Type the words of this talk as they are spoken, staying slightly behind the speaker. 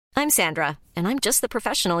I'm Sandra, and I'm just the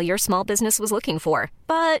professional your small business was looking for.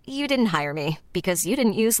 But you didn't hire me because you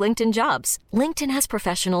didn't use LinkedIn Jobs. LinkedIn has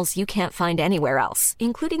professionals you can't find anywhere else,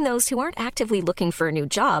 including those who aren't actively looking for a new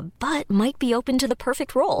job, but might be open to the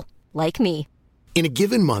perfect role, like me. In a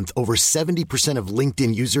given month, over 70% of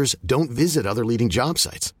LinkedIn users don't visit other leading job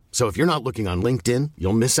sites. So if you're not looking on LinkedIn,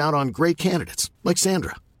 you'll miss out on great candidates like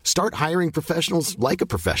Sandra. Start hiring professionals like a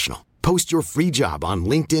professional. Post your free job on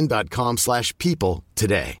linkedin.com/people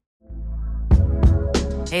today.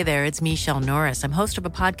 Hey there, it's Michelle Norris. I'm host of a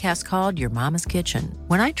podcast called Your Mama's Kitchen.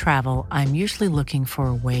 When I travel, I'm usually looking for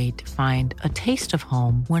a way to find a taste of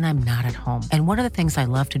home when I'm not at home. And one of the things I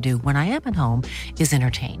love to do when I am at home is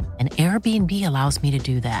entertain. And Airbnb allows me to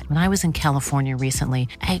do that. When I was in California recently,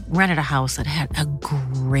 I rented a house that had a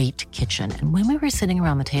great kitchen. And when we were sitting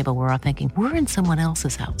around the table, we're all thinking, we're in someone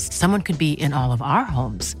else's house. Someone could be in all of our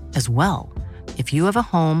homes as well. If you have a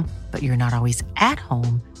home, but you're not always at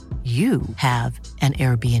home, you have an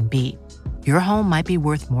Airbnb. Your home might be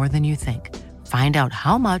worth more than you think. Find out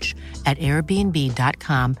how much at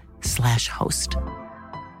airbnb.com/host.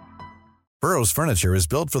 Burrow's furniture is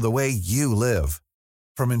built for the way you live.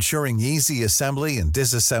 From ensuring easy assembly and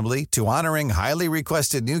disassembly to honoring highly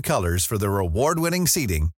requested new colors for their award-winning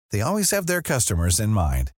seating, they always have their customers in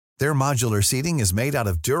mind. Their modular seating is made out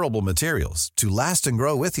of durable materials to last and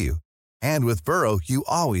grow with you. And with Burrow, you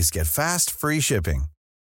always get fast, free shipping.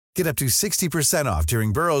 Get up to 60% off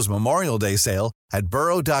during Burrow's Memorial Day sale at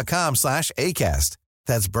burrow.com/ACAST.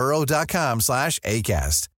 That's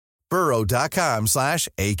burrow.com/ACAST.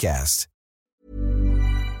 burrow.com/ACAST.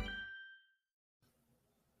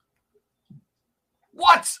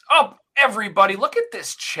 What's up, everybody? Look at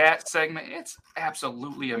this chat segment. It's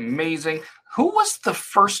absolutely amazing. Who was the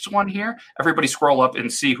first one here? Everybody scroll up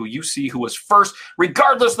and see who was first.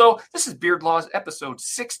 Regardless, though, this is Beard Laws episode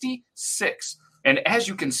 66. And as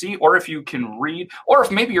you can see, or if you can read, or if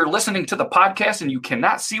maybe you're listening to the podcast and you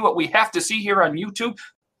cannot see what we have to see here on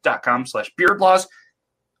youtube.com/beardlaws,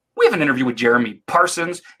 we have an interview with Jeremy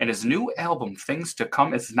Parsons, and his new album, Things to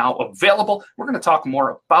Come, is now available. We're going to talk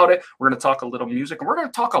more about it. We're going to talk a little music, and we're going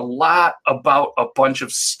to talk a lot about a bunch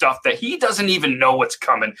of stuff that he doesn't even know what's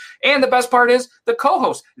coming. And the best part is the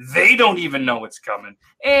co-hosts, they don't even know what's coming.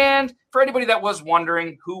 And for anybody that was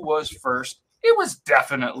wondering who was first, it was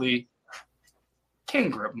definitely King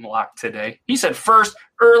Grimlock today. He said first,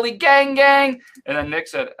 early gang. And then Nick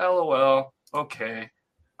said, LOL, okay,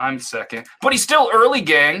 I'm second. But he's still early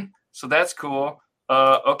gang, so that's cool.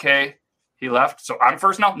 Okay, he left. So I'm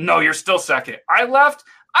first now? No, you're still second. I left.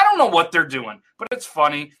 I don't know what they're doing, but it's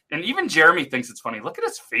funny. And even Jeremy thinks it's funny. Look at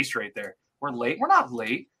his face right there. We're late. We're not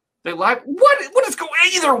late. They live. What is going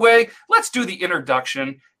either way? Let's do the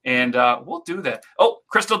introduction, and we'll do that. Oh,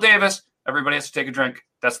 Crystal Davis. Everybody has to take a drink.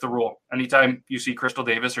 That's the rule. Anytime you see Crystal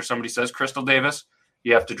Davis or somebody says Crystal Davis,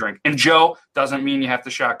 you have to drink. And Joe doesn't mean you have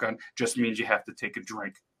to shotgun, just means you have to take a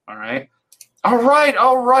drink. All right? All right.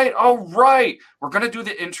 We're going to do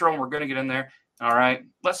the intro, and we're going to get in there. All right?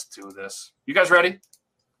 Let's do this. You guys ready?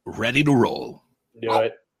 Ready to roll. Do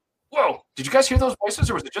it. Whoa. Did you guys hear those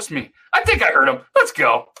voices, or was it just me? I think I heard them. Let's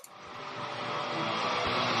go.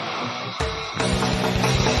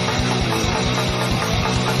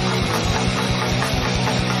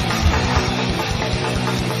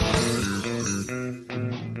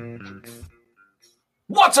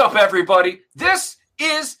 What's up, everybody? This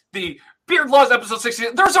is the Beard Laws episode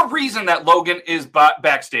 60. There's a reason that Logan is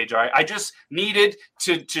backstage, all right? I just needed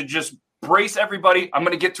to just brace everybody. I'm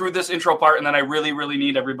going to get through this intro part, and then I really, really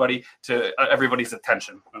need everybody's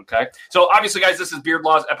attention, okay? So, obviously, guys, this is Beard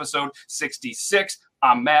Laws episode 66.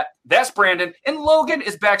 I'm Matt. That's Brandon. And Logan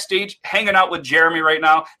is backstage hanging out with Jeremy right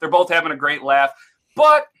now. They're both having a great laugh.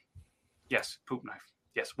 But, yes, poop knife.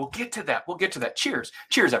 Yes, we'll get to that. Cheers.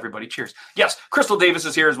 Cheers, everybody. Cheers. Yes, Crystal Davis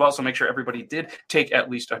is here as well, so make sure everybody did take at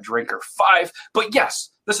least a drink or 5. But yes,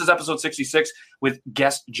 this is episode 66 with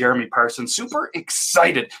guest Jeremy Parsons. Super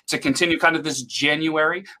excited to continue kind of this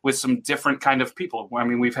January with some different kind of people. I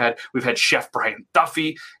mean, we've had Chef Brian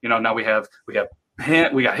Duffy. You know, now we got him.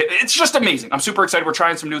 It's just amazing. I'm super excited. We're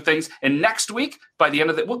trying some new things. And next week, by the end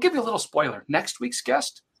of it, we'll give you a little spoiler. Next week's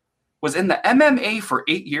guest was in the MMA for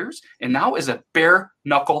 8 years and now is a bare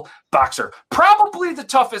knuckle boxer. Probably the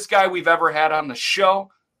toughest guy we've ever had on the show.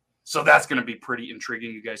 So that's going to be pretty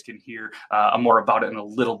intriguing. You guys can hear more about it in a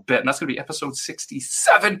little bit. And that's going to be episode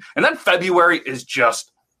 67. And then February is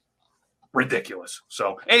just ridiculous.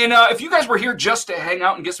 So, and if you guys were here just to hang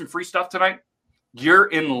out and get some free stuff tonight, you're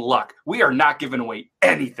in luck. We are not giving away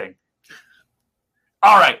anything.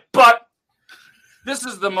 All right, but this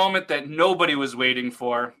is the moment that nobody was waiting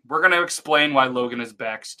for. We're going to explain why Logan is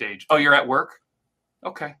backstage. Oh, you're at work?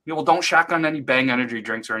 Okay. Yeah, well, don't shotgun any Bang energy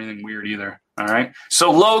drinks or anything weird either. All right. So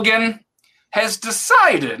Logan has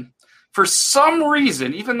decided, for some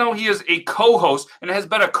reason, even though he is a co-host and has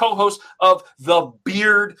been a co-host of the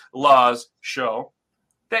Beard Laws show,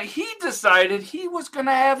 that he decided he was going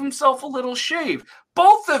to have himself a little shave.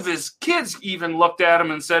 Both of his kids even looked at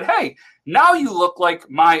him and said, hey, now you look like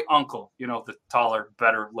my uncle. You know, the taller,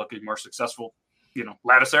 better looking, more successful,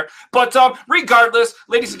 lattice hair. But regardless,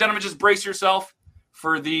 ladies and gentlemen, just brace yourself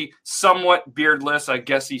for the somewhat beardless. I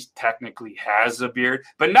guess he technically has a beard,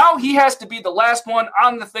 but now he has to be the last one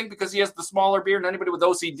on the thing because he has the smaller beard. And anybody with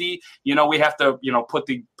OCD, we have to, put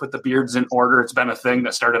the beards in order. It's been a thing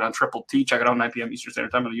that started on Triple T. Check it out, 9 p.m. Eastern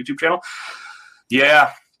Standard Time on the YouTube channel.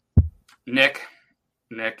 Yeah, Nick,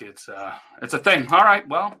 it's a thing. All right,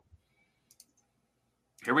 well,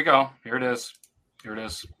 here we go. Here it is.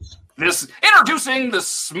 This introducing the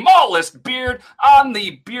smallest beard on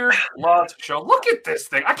the Beard Laws show. Look at this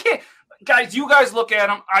thing. I can't, guys. You guys look at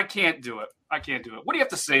him. I can't do it. What do you have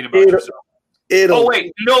to say about yourself? Oh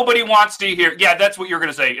wait, nobody wants to hear. Yeah, that's what you're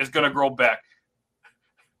gonna say. Is gonna grow back.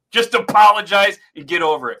 Just apologize and get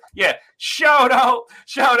over it. Yeah. Shout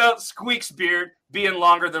out Squeak's beard being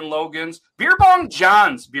longer than Logan's. Beer Bong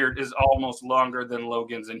John's beard is almost longer than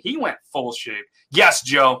Logan's, and he went full shave. Yes,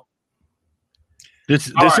 Joe.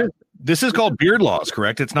 This is called Beard Laws,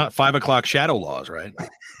 correct? It's not 5 o'clock shadow laws, right?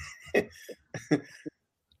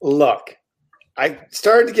 Look, I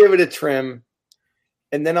started to give it a trim,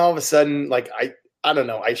 and then all of a sudden, like I don't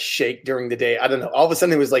know, I shake during the day. I don't know. All of a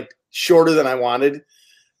sudden, it was like shorter than I wanted.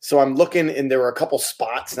 So I'm looking, and there were a couple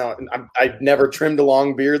spots. Now I've never trimmed a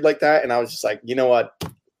long beard like that, and I was just like, you know what?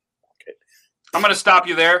 I'm going to stop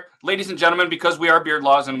you there. Ladies and gentlemen, because we are Beard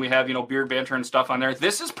Laws and we have, beard banter and stuff on there,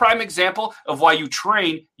 this is prime example of why you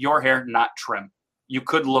train your hair, not trim. You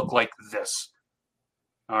could look like this.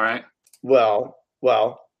 All right? Well.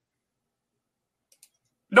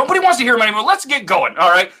 Nobody wants to hear him anymore. Let's get going.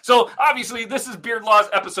 All right? So, obviously, this is Beard Laws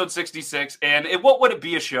episode 66. And what would it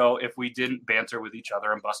be a show if we didn't banter with each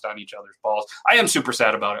other and bust on each other's balls? I am super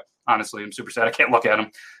sad about it. Honestly, I'm super sad. I can't look at him.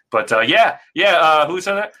 But, who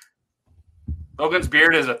said that? Logan's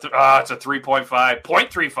beard is it's a 3.5,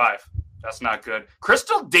 0.35. That's not good.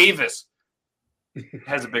 Crystal Davis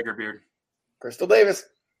has a bigger beard. Crystal Davis.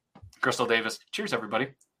 Cheers, everybody.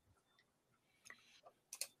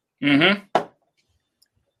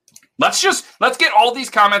 Let's get all these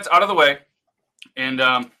comments out of the way and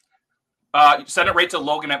send it right to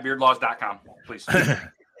Logan@beardlaws.com, please.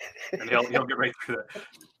 And he'll get right through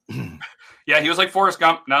that. Yeah, he was like Forrest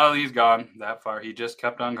Gump. Now he's gone that far. He just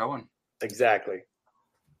kept on going. Exactly.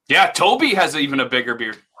 Yeah, Toby has even a bigger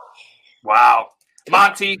beard. Wow.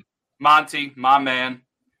 Monty, my man.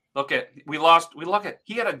 Look at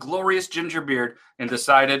he had a glorious ginger beard and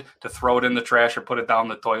decided to throw it in the trash or put it down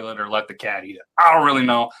the toilet or let the cat eat it. I don't really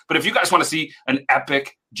know. But if you guys want to see an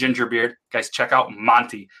epic ginger beard, guys, check out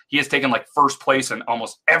Monty. He has taken like first place in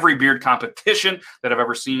almost every beard competition that I've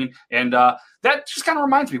ever seen. And that just kind of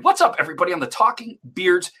reminds me, what's up, everybody, on the Talking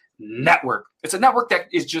Beards Network. It's a network that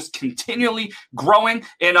is just continually growing.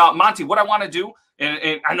 And Monty, what I want to do,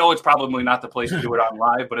 and I know it's probably not the place to do it on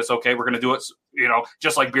live, but it's okay. We're going to do it,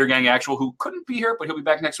 just like Beer Gang Actual, who couldn't be here, but he'll be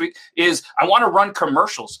back next week, is I want to run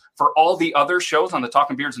commercials for all the other shows on the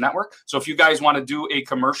Talking Beards Network. So if you guys want to do a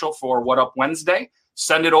commercial for What Up Wednesday,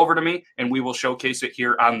 send it over to me, and we will showcase it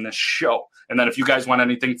here on the show. And then if you guys want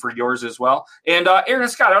anything for yours as well. And Aaron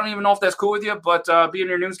and Scott, I don't even know if that's cool with you, but being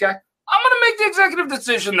your news guy, I'm going to make the executive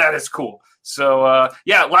decision that it's cool. So, a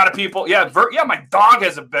lot of people, my dog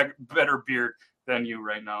has a better beard than you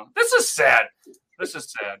right now. This is sad.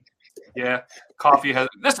 Yeah, coffee has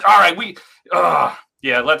this. All right,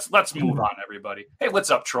 let's move on, everybody. Hey, what's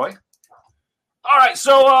up, Troy? All right,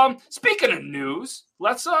 so speaking of news,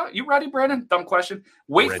 let's you ready, Brandon? Dumb question.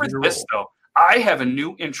 Wait for this though. I have a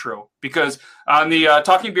new intro because on the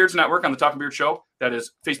Talking Beards Network, on the Talking Beard Show, that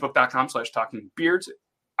is facebook.com/talkingbeards,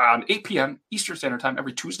 on 8 p.m. Eastern Standard Time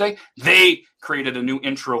every Tuesday, they created a new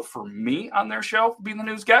intro for me on their show, being the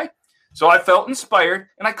news guy. So I felt inspired,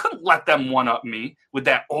 and I couldn't let them one-up me with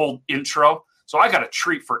that old intro. So I got a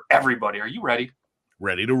treat for everybody. Are you ready?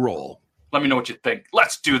 Ready to roll. Let me know what you think.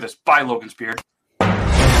 Let's do this. Bye, Logan's Beard.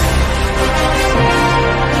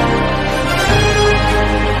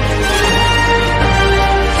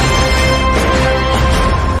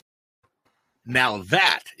 Now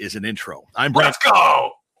that is an intro. I'm Brad. Let's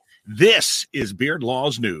go. This is Beard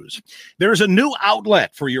Laws News. There's a new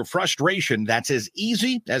outlet for your frustration that's as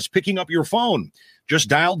easy as picking up your phone. Just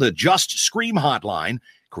dial the Just Scream hotline,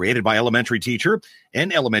 created by an elementary teacher,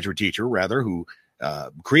 who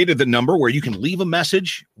created the number where you can leave a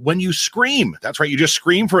message when you scream. That's right. You just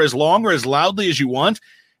scream for as long or as loudly as you want.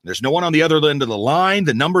 There's no one on the other end of the line.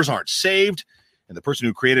 The numbers aren't saved. And the person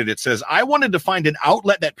who created it says, I wanted to find an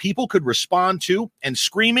outlet that people could respond to, and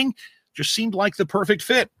screaming just seemed like the perfect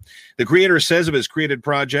fit. The creator says of his created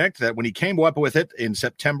project that when he came up with it in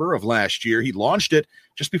September of last year, he launched it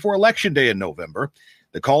just before Election Day in November.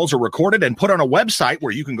 The calls are recorded and put on a website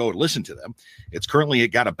where you can go listen to them.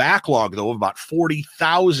 It got a backlog, though, of about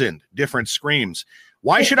 40,000 different screams.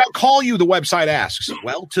 Why should I call you, the website asks?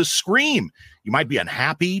 Well, to scream. You might be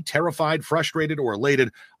unhappy, terrified, frustrated, or elated.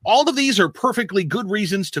 All of these are perfectly good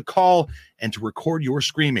reasons to call and to record your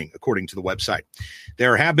screaming, according to the website.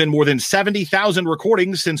 There have been more than 70,000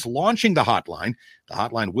 recordings since launching the hotline. The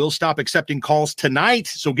hotline will stop accepting calls tonight,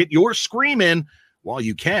 so get your scream in while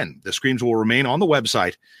you can. The screams will remain on the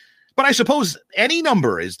website. But I suppose any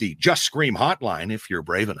number is the Just Scream hotline if you're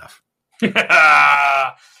brave enough.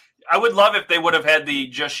 I would love if they would have had the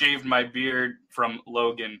Just Shaved My Beard from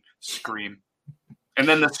Logan scream. And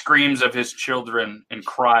then the screams of his children and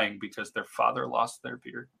crying because their father lost their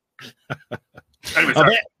beard.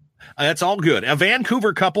 Anyway, that's all good. A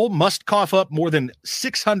Vancouver couple must cough up more than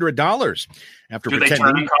 $600 after pretending. They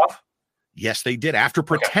turn and cough? Yes, they did. After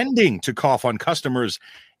pretending to cough on customers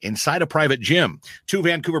inside a private gym. 2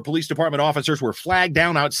 Vancouver Police Department officers were flagged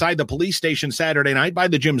down outside the police station Saturday night by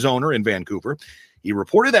the gym's owner in Vancouver. He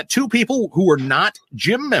reported that 2 people who were not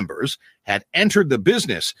gym members had entered the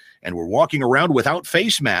business and were walking around without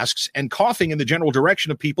face masks and coughing in the general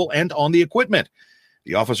direction of people and on the equipment.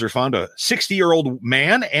 The officer found a 60-year-old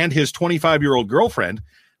man and his 25-year-old girlfriend.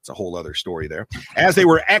 It's a whole other story there. As they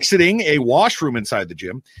were exiting a washroom inside the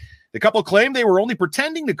gym, the couple claimed they were only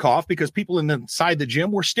pretending to cough because people inside the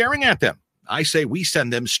gym were staring at them. I say we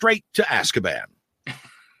send them straight to Azkaban.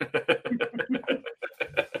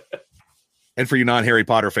 And for you non-Harry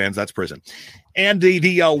Potter fans, that's prison. And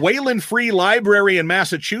the Wayland Free Library in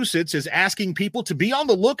Massachusetts is asking people to be on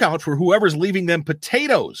the lookout for whoever's leaving them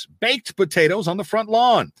potatoes, baked potatoes on the front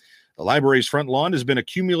lawn. The library's front lawn has been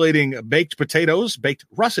accumulating baked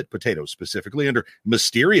russet potatoes specifically, under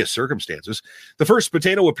mysterious circumstances. The first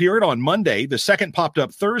potato appeared on Monday. The second popped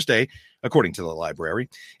up Thursday, according to the library.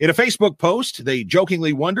 In a Facebook post, they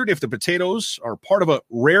jokingly wondered if the potatoes are part of a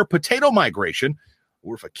rare potato migration,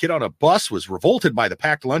 or if a kid on a bus was revolted by the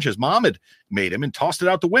packed lunch his mom had made him and tossed it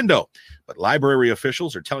out the window. But library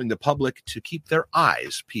officials are telling the public to keep their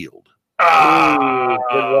eyes peeled. I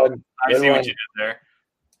see what you did there.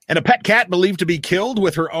 And a pet cat believed to be killed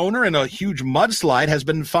with her owner in a huge mudslide has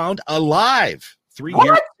been found alive 3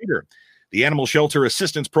 years later. The Animal Shelter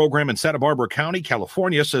Assistance Program in Santa Barbara County,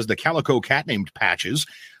 California, says the calico cat named Patches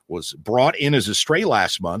was brought in as a stray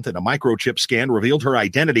last month, and a microchip scan revealed her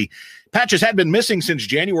identity. Patches had been missing since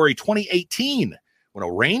January 2018, when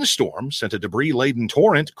a rainstorm sent a debris-laden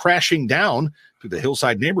torrent crashing down through the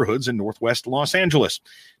hillside neighborhoods in northwest Los Angeles.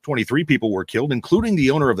 23 people were killed, including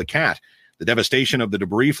the owner of the cat. The devastation of the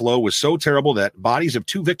debris flow was so terrible that bodies of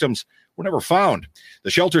 2 victims were never found. The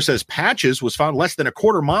shelter says Patches was found less than a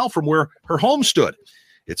quarter mile from where her home stood.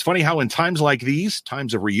 It's funny how in times like these,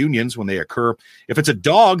 times of reunions when they occur, if it's a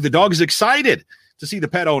dog, the dog is excited to see the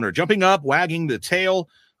pet owner jumping up, wagging the tail.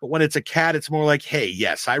 But when it's a cat, it's more like, hey,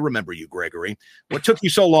 yes, I remember you, Gregory. What took you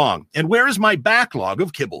so long? And where is my backlog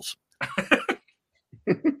of kibbles?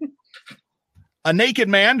 A naked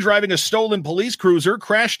man driving a stolen police cruiser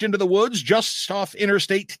crashed into the woods just off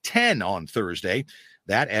Interstate 10 on Thursday.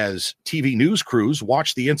 That as TV news crews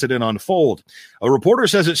watched the incident unfold. A reporter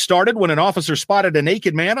says it started when an officer spotted a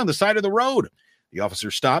naked man on the side of the road. The officer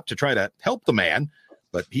stopped to try to help the man,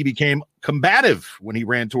 but he became combative when he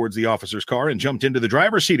ran towards the officer's car and jumped into the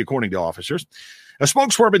driver's seat, according to officers. A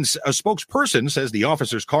spokesperson says the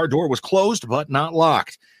officer's car door was closed but not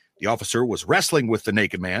locked. The officer was wrestling with the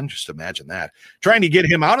naked man, just imagine that, trying to get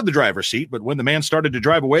him out of the driver's seat. But when the man started to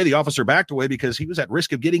drive away, the officer backed away because he was at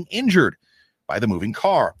risk of getting injured by the moving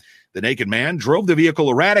car. The naked man drove the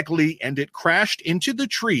vehicle erratically, and it crashed into the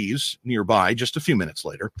trees nearby just a few minutes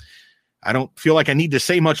later. I don't feel like I need to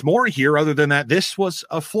say much more here other than that this was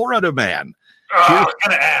a Florida man. I was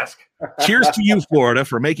going to ask. Cheers to you, Florida,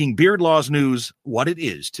 for making Beard Laws News what it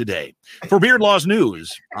is today. For Beard Laws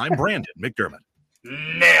News, I'm Brandon McDermott.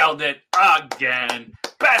 Nailed it again.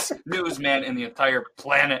 Best newsman in the entire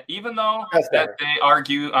planet, even though that they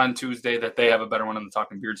argue on Tuesday that they have a better one on the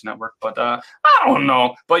Talking Beards Network. But I don't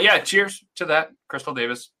know. But yeah, cheers to that. Crystal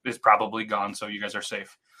Davis is probably gone, so you guys are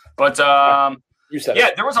safe. But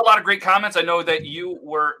there was a lot of great comments. I know that you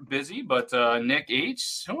were busy, but Nick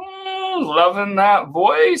H, loving that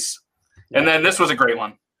voice. And then this was a great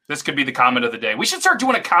one. This could be the comment of the day. We should start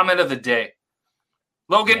doing a comment of the day.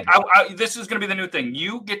 Logan, this is going to be the new thing.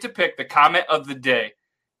 You get to pick the comment of the day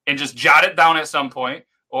and just jot it down at some point.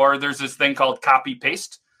 Or there's this thing called copy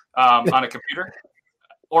paste on a computer.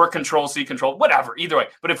 Or Control-C, whatever, either way.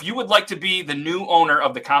 But if you would like to be the new owner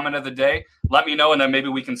of the comment of the day, let me know, and then maybe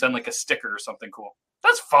we can send like a sticker or something cool.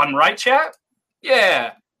 That's fun, right, chat?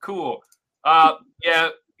 Yeah, cool. Yeah,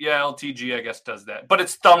 LTG, I guess, does that. But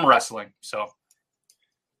it's thumb wrestling, so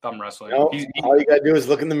thumb wrestling. No, all you got to do is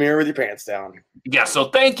look in the mirror with your pants down. Yeah, so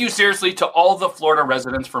thank you, seriously, to all the Florida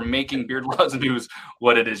residents for making Beard Laws News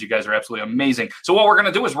what it is. You guys are absolutely amazing. So what we're going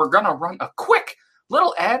to do is we're going to run a quick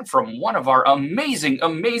little ad from one of our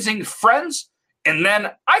amazing friends, and then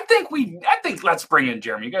I think let's bring in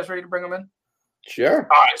Jeremy. You guys ready to bring him in? Sure.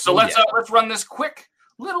 All right, so let's run this quick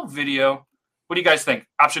little video. What do you guys think?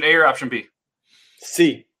 Option A or option B?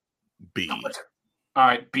 C. B. All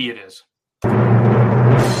right, B it is.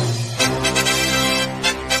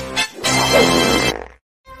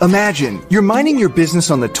 Imagine you're minding your business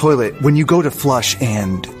on the toilet when you go to flush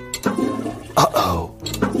and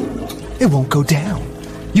it won't go down.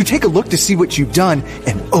 You take a look to see what you've done,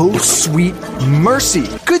 and oh, sweet mercy.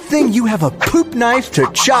 Good thing you have a poop knife to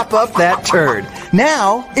chop up that turd.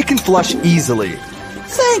 Now it can flush easily.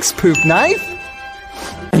 Thanks, poop knife.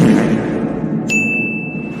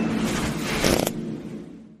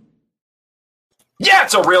 Yeah,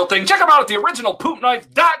 it's a real thing. Check them out at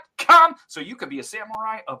theoriginalpoopknife.com so you can be a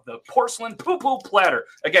samurai of the porcelain poo-poo platter.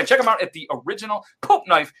 Again, check them out at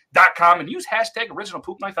theoriginalpoopknife.com and use hashtag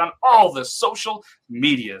originalpoopknife on all the social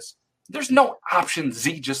medias. There's no option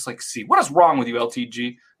Z, just like C. What is wrong with you,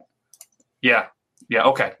 LTG? Yeah,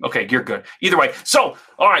 okay, you're good. Either way, so,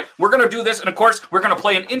 all right, we're going to do this, and of course, we're going to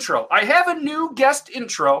play an intro. I have a new guest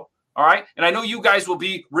intro. All right. And I know you guys will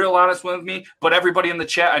be real honest with me, but everybody in the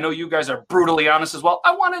chat, I know you guys are brutally honest as well.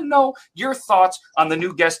 I want to know your thoughts on the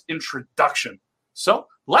new guest introduction. So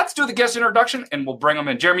let's do the guest introduction and we'll bring them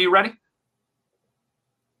in. Jeremy, you ready?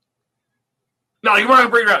 No, you want to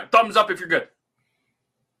bring it around. Thumbs up if you're good.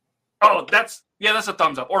 Oh, that's a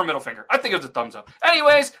thumbs up or a middle finger. I think it's a thumbs up.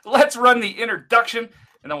 Anyways, let's run the introduction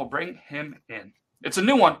and then we'll bring him in. It's a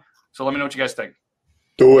new one. So let me know what you guys think.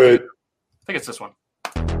 Do it. I think it's this one.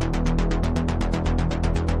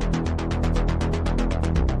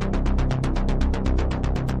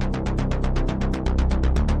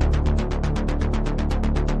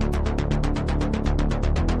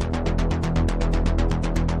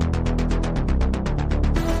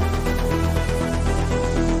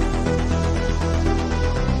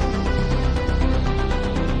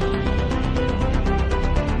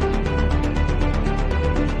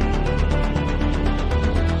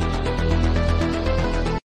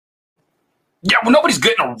 Yeah, well, nobody's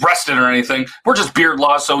getting arrested or anything. We're just Beard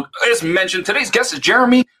Laws. So, as mentioned, today's guest is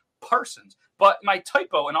Jeremy Parsons. But my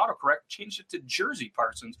typo in autocorrect changed it to Jersey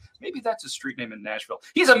Parsons. Maybe that's a street name in Nashville.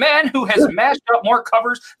 He's a man who has mashed up more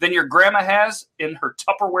covers than your grandma has in her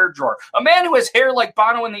Tupperware drawer. A man who has hair like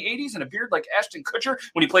Bono in the 80s and a beard like Ashton Kutcher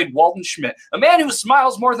when he played Walden Schmidt. A man who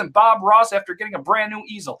smiles more than Bob Ross after getting a brand new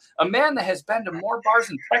easel. A man that has been to more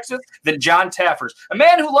bars in Texas than John Taffers. A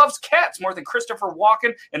man who loves cats more than Christopher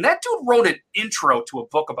Walken. And that dude wrote an intro to a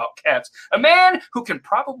book about cats. A man who can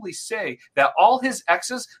probably say that all his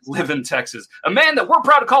exes live in Texas. A man that we're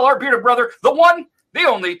proud to call our bearded brother, the one, the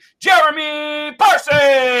only, Jeremy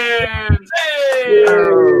Parsons!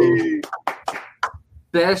 Hey!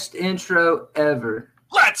 Best intro ever.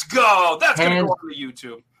 Let's go! That's going to go on the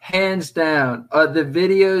YouTube. Hands down. The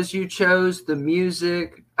videos you chose, the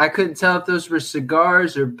music, I couldn't tell if those were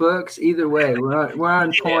cigars or books. Either way, we're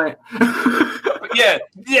on point. yeah,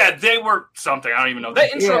 they were something. I don't even know.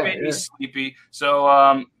 That intro made me sleepy.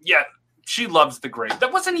 So, she loves the grape.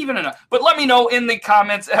 That wasn't even enough. But let me know in the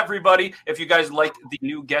comments, everybody, if you guys liked the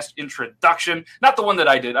new guest introduction. Not the one that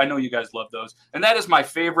I did. I know you guys love those. And that is my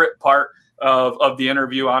favorite part of the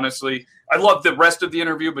interview, honestly. I love the rest of the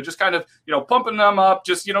interview, but just kind of, pumping them up.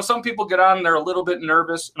 Just, some people get on and they're a little bit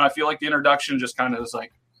nervous. And I feel like the introduction just kind of is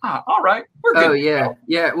like, all right, we're good. Oh, yeah.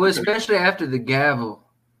 Yeah, well, especially after the gavel.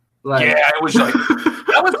 It was like,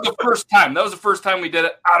 that was the first time. That was the first time we did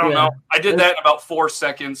it. I don't know. I did that in about 4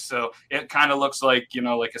 seconds. So it kind of looks like,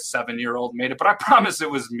 like a 7-year-old made it, but I promise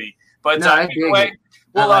it was me. But anyway,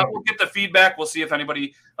 we'll get the feedback. We'll see if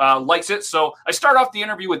anybody likes it. So I start off the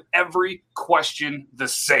interview with every question the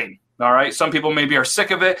same. All right. Some people maybe are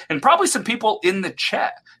sick of it, and probably some people in the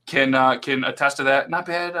chat can attest to that. Not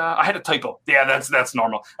bad. I had a typo. Yeah, that's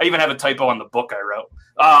normal. I even have a typo on the book I wrote.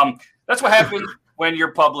 That's what happens when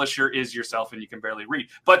your publisher is yourself and you can barely read.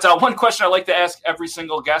 But one question I like to ask every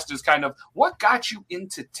single guest is kind of, what got you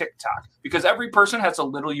into TikTok? Because every person has a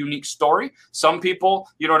little unique story. Some people,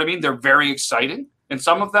 you know what I mean? They're very exciting. and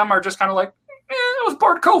some of them are just kind of like, I was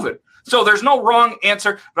bored of COVID. So there's no wrong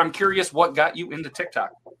answer, but I'm curious what got you into TikTok.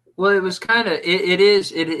 Well, it was kind of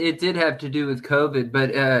it did have to do with COVID,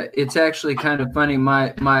 but it's actually kind of funny.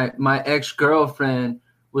 My ex-girlfriend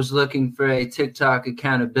was looking for a TikTok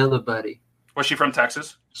accountability buddy. Was she from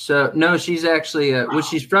Texas? So no, she's actually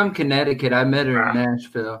she's from Connecticut. I met her in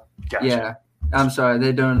Nashville. Gotcha. Yeah. I'm sorry,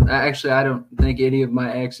 they don't actually. I don't think any of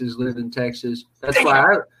my exes live in Texas. That's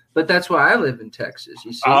why I live in Texas.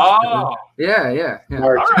 You see? Oh, yeah.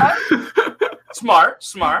 All right.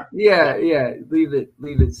 Smart. Yeah. Leave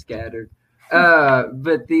it scattered.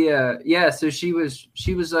 But so she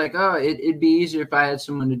was like, oh, it'd be easier if I had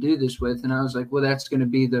someone to do this with, and I was like, well, that's going to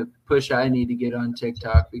be the push I need to get on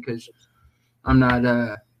TikTok because I'm not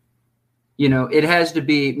it has to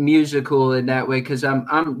be musical in that way because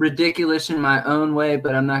I'm ridiculous in my own way,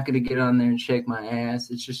 but I'm not going to get on there and shake my ass.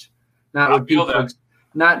 It's just not what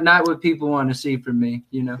people want to see from me,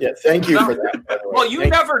 Yeah, thank you for that. Well, you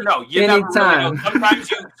never know. You Anytime. never really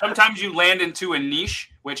know. Sometimes you land into a niche,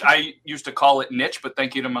 which I used to call it niche, but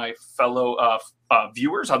thank you to my fellow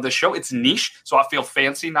viewers of this show. It's niche, so I feel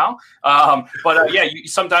fancy now.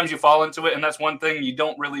 Sometimes you fall into it, and that's one thing you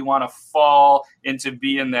don't really want to fall into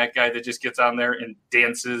being that guy that just gets on there and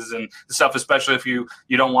dances and stuff, especially if you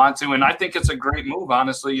don't want to. And I think it's a great move,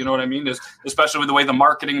 honestly. You know what I mean? Especially with the way the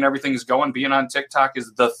marketing and everything is going, being on TikTok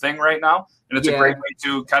is the thing right now. And it's a great way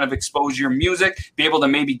to kind of expose your music, be able to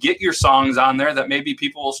maybe get your songs on there that maybe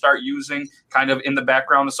people will start using kind of in the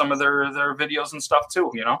background of some of their videos and stuff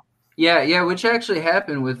too, Yeah, which actually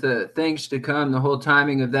happened with Things to Come. The whole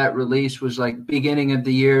timing of that release was like beginning of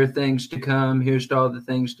the year, things to come. Here's to all the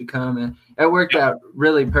things to come. And it worked out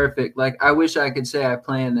really perfect. Like, I wish I could say I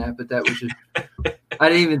planned that, but that was just I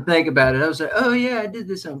didn't even think about it. I was like, oh, yeah, I did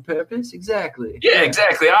this on purpose. Exactly. Yeah,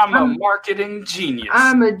 exactly. I'm a marketing genius.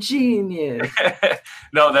 I'm a genius.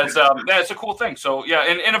 No, that's a cool thing. So, yeah,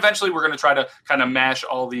 and eventually we're going to try to kind of mash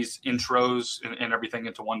all these intros and everything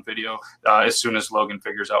into one video as soon as Logan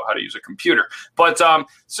figures out how to use a computer. But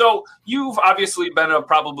so you've obviously been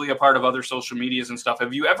probably a part of other social medias and stuff.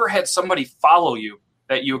 Have you ever had somebody follow you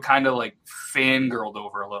that you kind of like fangirled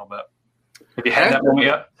over a little bit? Have you had that moment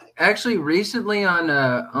yet? Actually, recently on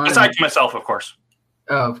aside from myself, of course.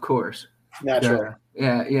 Oh, of course. Natural.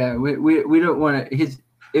 Yeah. We don't want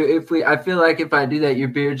to. I feel like if I do that, your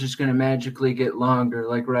beard's just going to magically get longer,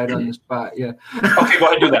 like right on the spot. Yeah. Okay, go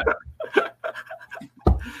ahead, do that.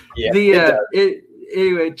 Yeah.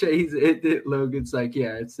 Anyway, Logan's like,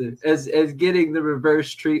 yeah, it's as getting the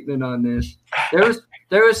reverse treatment on this.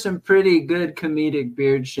 There was some pretty good comedic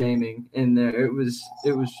beard shaming in there. It was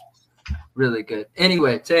really good.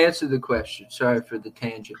 Anyway, to answer the question, sorry for the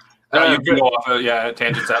tangent. You can go off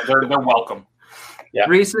tangents. They're welcome. Yeah.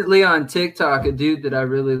 Recently on TikTok, a dude that I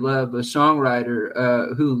really love, a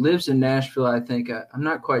songwriter who lives in Nashville, I think. I'm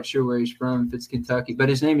not quite sure where he's from, if it's Kentucky, but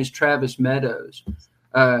his name is Travis Meadows.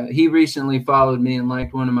 He recently followed me and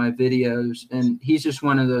liked one of my videos, and he's just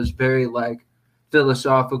one of those very like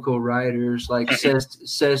philosophical writers, like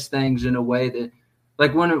says things in a way that,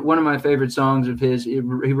 like one of my favorite songs of his, he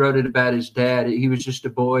wrote it about his dad. He was just a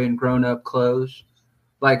boy in grown-up clothes,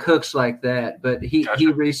 like hooks like that. But he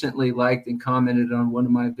recently liked and commented on one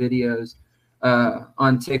of my videos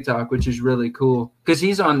on TikTok, which is really cool because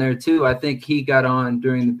he's on there too. I think he got on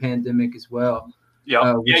during the pandemic as well.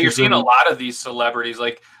 Yeah, you're seeing a lot of these celebrities.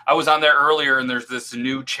 Like I was on there earlier, and there's this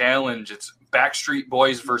new challenge. It's Backstreet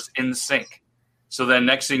Boys versus NSYNC. So then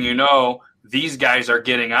next thing you know, these guys are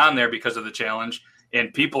getting on there because of the challenge.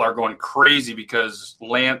 And people are going crazy because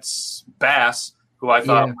Lance Bass, who I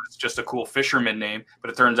thought was just a cool fisherman name, but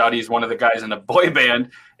it turns out he's one of the guys in a boy band.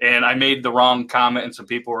 And I made the wrong comment, and some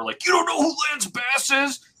people were like, "You don't know who Lance Bass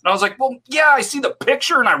is?" And I was like, "Well, yeah, I see the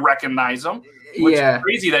picture and I recognize him." Which is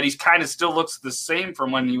crazy that he's kind of still looks the same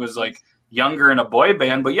from when he was like younger in a boy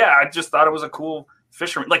band. But yeah, I just thought it was a cool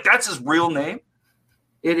fisherman. Like that's his real name.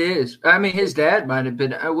 It is. I mean, his dad might have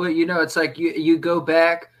been. Well, it's like you go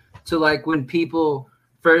back to like when people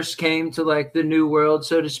first came to like the new world,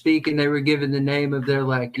 so to speak, and they were given the name of their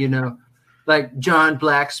like John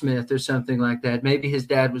Blacksmith or something like that. Maybe his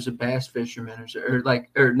dad was a bass fisherman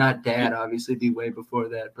or not dad, obviously be way before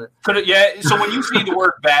that. But so when you see the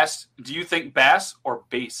word bass, do you think bass or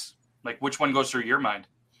bass? Like which one goes through your mind?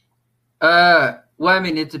 Well, I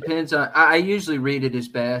mean, it depends on. I usually read it as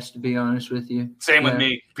bass, to be honest with you. Same with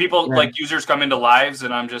me. People like users come into lives,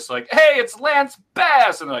 and I'm just like, "Hey, it's Lance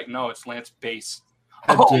Bass," and they're like, "No, it's Lance Bass."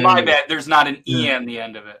 Oh, my bad. There's not an E on the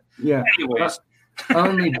end of it. Yeah. Anyways,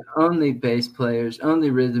 only bass players,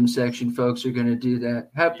 only rhythm section folks are going to do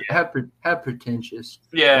that. How pretentious.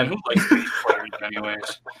 Yeah, and who likes bass players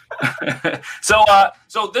anyways.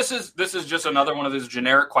 So this is just another one of those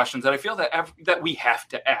generic questions that I feel that we have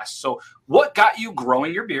to ask. So what got you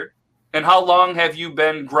growing your beard, and how long have you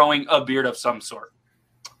been growing a beard of some sort?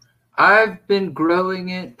 I've been growing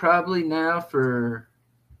it probably now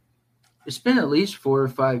it's been at least 4 or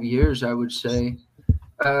 5 years, I would say.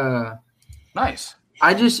 Nice.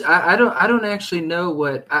 I don't actually know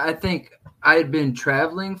what I think. I had been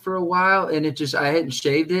traveling for a while, and I hadn't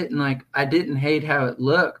shaved it, and like I didn't hate how it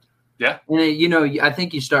looked. Yeah. And I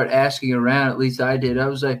think you start asking around. At least I did. I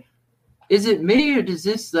was like, "Is it me, or does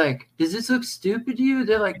this look stupid to you?"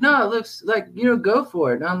 They're like, "No, it looks like go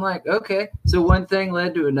for it." And I'm like, "Okay." So one thing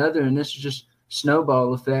led to another, and this is just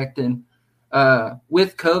snowball effect. And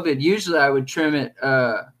with COVID, usually I would trim it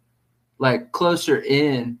like closer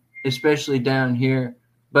in, especially down here.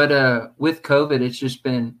 But with COVID, it's just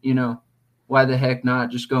been why the heck not?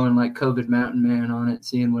 Just going like COVID Mountain Man on it,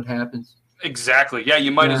 seeing what happens. Exactly. Yeah,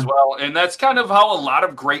 you might as well. And that's kind of how a lot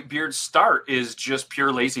of great beards start, is just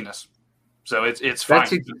pure laziness. So it's fine.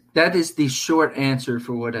 That is the short answer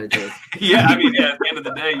for what I did. Yeah, I mean, at the end of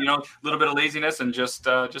the day, a little bit of laziness and just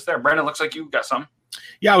there. Brandon, looks like you got some.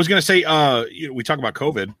 Yeah, I was going to say, we talk about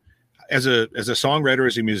COVID. As a songwriter,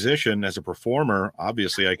 as a musician, as a performer,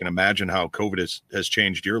 obviously I can imagine how COVID has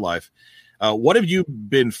changed your life. What have you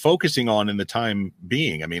been focusing on in the time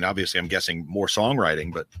being? I mean, obviously I'm guessing more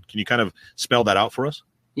songwriting, but can you kind of spell that out for us?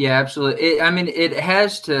 Yeah, absolutely. It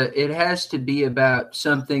has to be about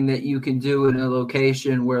something that you can do in a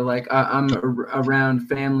location where like I'm around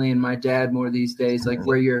family and my dad more these days, like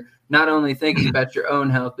where you're not only thinking about your own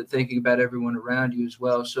health, but thinking about everyone around you as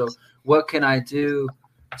well. So what can I do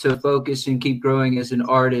to focus and keep growing as an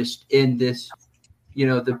artist in this,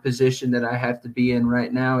 the position that I have to be in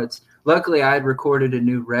right now? Luckily I had recorded a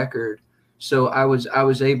new record. So I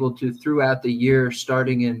was able to, throughout the year,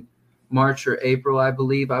 starting in March or April, I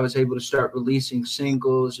believe, I was able to start releasing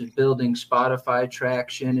singles and building Spotify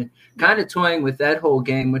traction and kind of toying with that whole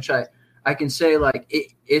game, which I can say like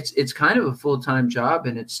it's kind of a full-time job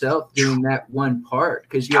in itself doing that one part.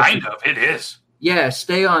 Because it is. Yeah,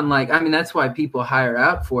 stay on that's why people hire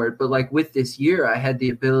out for it. But like with this year, I had the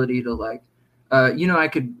ability to like, I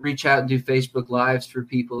could reach out and do Facebook Lives for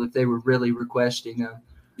people if they were really requesting them.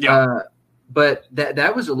 Yeah. But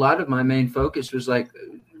that was a lot of my main focus was like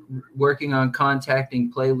working on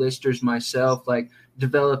contacting playlisters myself, like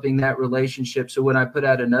developing that relationship. So when I put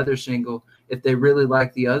out another single, if they really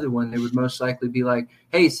like the other one, they would most likely be like,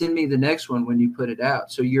 "Hey, send me the next one when you put it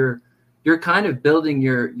out." So you're kind of building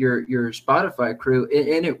your Spotify crew,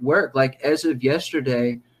 and it worked. Like as of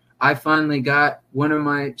yesterday, I finally got one of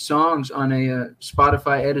my songs on a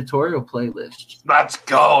Spotify editorial playlist. Let's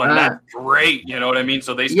go. And that's great. You know what I mean?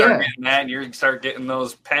 So they start getting that and you start getting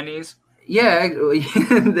those pennies. Yeah.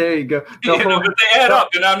 There you go. But they add up.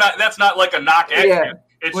 And that's not like a knock at you.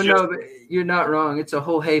 It's no, but you're not wrong. It's a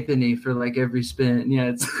whole halfpenny for like every spin. Yeah.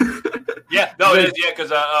 It's yeah. No, it is. Yeah.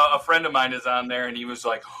 Because a friend of mine is on there and he was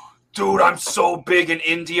like, "Dude, I'm so big in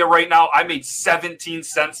India right now. I made 17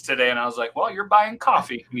 cents today." And I was like, "Well, you're buying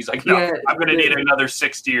coffee." And he's like, "No, I'm going to need another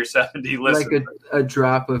 60 or 70 listens." Like a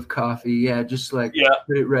drop of coffee. Yeah. Just like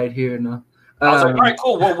put it right here. No. I was like, "All right,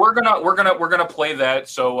 cool. Well, we're gonna play that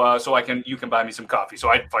so you can buy me some coffee." So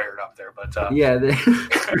I fired up there, but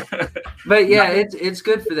but yeah, it's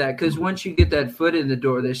good for that because once you get that foot in the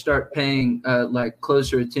door, they start paying like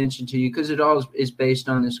closer attention to you because it all is based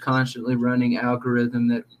on this constantly running algorithm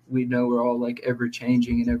that we know we're all like ever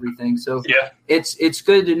changing and everything. So it's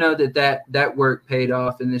good to know that work paid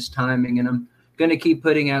off in this timing, and I'm gonna keep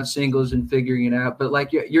putting out singles and figuring it out. But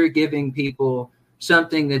like you're giving people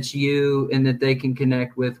something that's you and that they can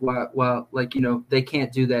connect with while like, they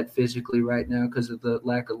can't do that physically right now because of the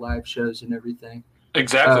lack of live shows and everything.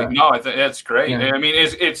 Exactly. No, I think that's great. Yeah. I mean,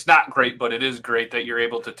 it's not great, but it is great that you're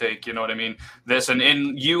able to take, this and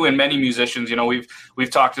you and many musicians, we've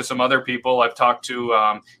talked to some other people. I've talked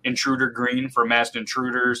to Intruder Green from Masked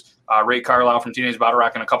Intruders, Ray Carlisle from Teenage Bottle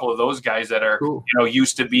Rock, and a couple of those guys that are, cool.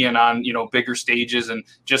 Used to being on, bigger stages and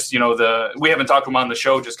just, we haven't talked to them on the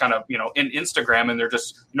show, just kind of, in Instagram, and they're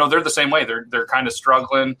just, they're the same way. They're kind of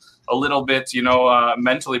struggling a little bit,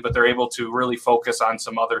 mentally, but they're able to really focus on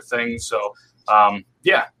some other things. So, I'm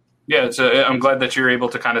glad that you're able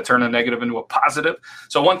to kind of turn a negative into a positive.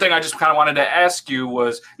 So one thing I just kind of wanted to ask you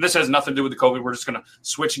was, and this has nothing to do with the COVID, we're just going to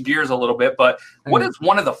switch gears a little bit, but what is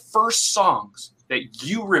one of the first songs that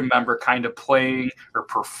you remember kind of playing or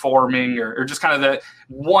performing or just kind of that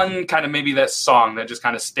one kind of maybe that song that just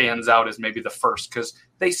kind of stands out as maybe the first? Because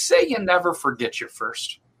they say you never forget your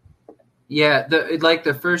first. Yeah,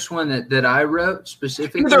 the first one that I wrote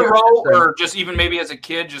specifically. Either wrote or just even maybe as a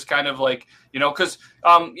kid, just kind of like, because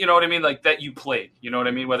you know what I mean, like that you played, you know what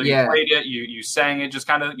I mean, whether you played it, you sang it, just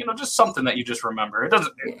kind of, just something that you just remember. It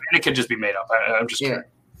doesn't, and it could just be made up. I'm just kidding.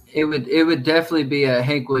 It would definitely be a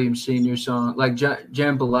Hank Williams Sr. song. Like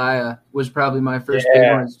Jambalaya was probably my first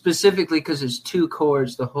big one, specifically because it's 2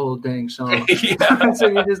 chords the whole dang song. So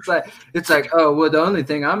you're just like, it's like, oh well, the only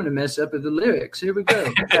thing I'm gonna mess up are the lyrics. Here we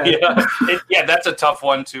go. That's a tough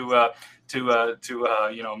one to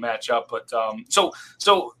match up. But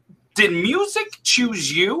so did music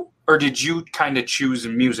choose you, or did you kind of choose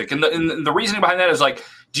music? And the reasoning behind that is like,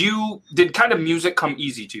 did kind of music come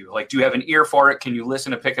easy to you? Like, do you have an ear for it? Can you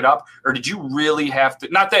listen and pick it up? Or did you really have to,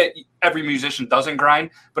 not that every musician doesn't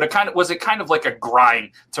grind, but was it kind of like a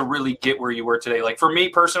grind to really get where you were today? Like for me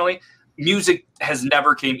personally, music has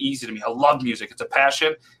never came easy to me. I love music. It's a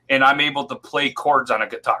passion, and I'm able to play chords on a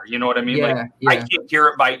guitar. You know what I mean? I can't hear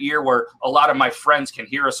it by ear, where a lot of my friends can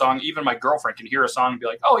hear a song. Even my girlfriend can hear a song and be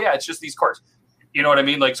like, oh yeah, it's just these chords. You know what I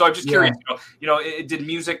mean? Like, so I'm just curious,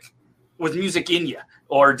 was music in you,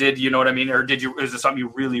 or did you know what I mean? Or is it something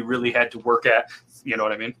you really, really had to work at? You know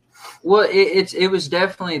what I mean? Well, it was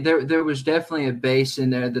definitely there was definitely a base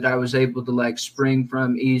in there that I was able to like spring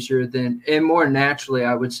from easier and more naturally,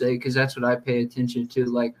 I would say, because that's what I pay attention to.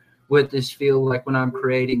 Like what this feel like when I'm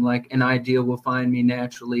creating, like an idea will find me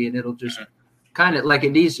naturally, and it'll just kind of like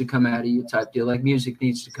it needs to come out of you type deal. Like music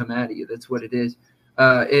needs to come out of you. That's what it is.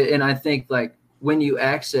 And I think like when you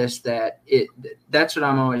access that, that's what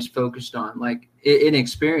I'm always focused on. Like in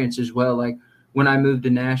experience as well. Like when I moved to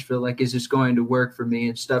Nashville, like, is this going to work for me?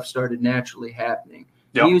 And stuff started naturally happening.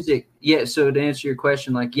 Yep. Music. Yeah. So to answer your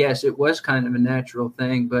question, like, yes, it was kind of a natural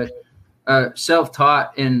thing, but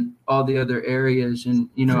self-taught in all the other areas. And,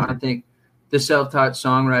 I think the self-taught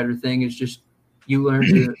songwriter thing is just, you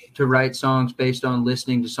learn to write songs based on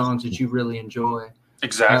listening to songs that you really enjoy.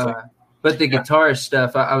 Exactly. But the guitarist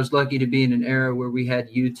stuff, I was lucky to be in an era where we had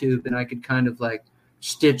YouTube, and I could kind of like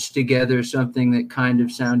stitch together something that kind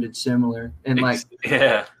of sounded similar and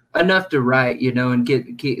enough to write, and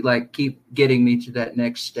keep getting me to that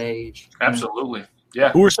next stage. Absolutely.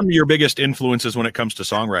 Yeah. Who are some of your biggest influences when it comes to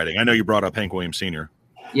songwriting? I know you brought up Hank Williams Sr.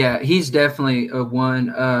 Yeah, he's definitely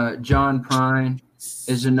one. John Prine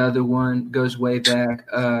is another one, goes way back.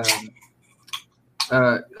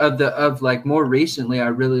 Of more recently, I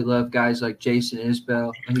really love guys like Jason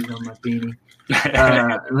Isbell. He's on my beanie.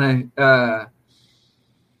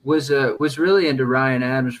 Was really into Ryan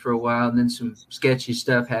Adams for a while, and then some sketchy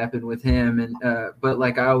stuff happened with him. And but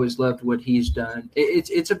like I always loved what he's done.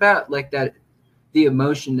 It's about like that, the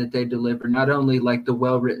emotion that they deliver, not only like the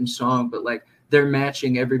well written song, but like they're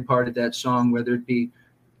matching every part of that song, whether it be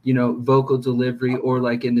vocal delivery or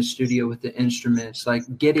like in the studio with the instruments, like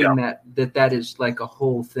getting that is like a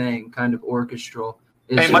whole thing, kind of orchestral.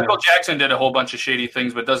 Hey, Michael Jackson did a whole bunch of shady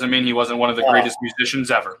things, but doesn't mean he wasn't one of the greatest musicians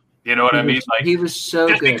ever. You know what I mean? Like, he was so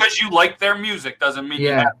just good. Because you like their music doesn't mean you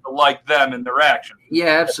have to like them and their actions.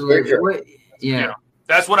 Yeah, absolutely.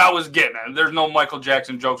 That's what I was getting at. There's no Michael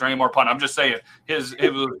Jackson jokes or any more pun. I'm just saying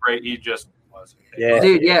it was great. He just was. Yeah.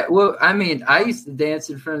 Dude, yeah. Well, I mean, I used to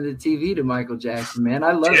dance in front of the TV to Michael Jackson, man.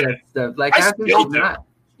 I love that stuff. Like, I still do.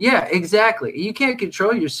 Yeah, exactly. You can't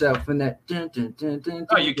control yourself when that. Dun, dun, dun, dun,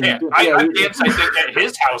 no, you can't. I danced, I think, at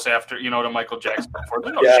his house after, to Michael Jackson before.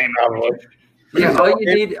 There's no shame in it. Yeah, all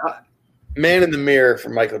you need. Man in the Mirror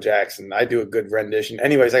from Michael Jackson. I do a good rendition.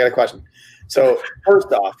 Anyways, I got a question. So, first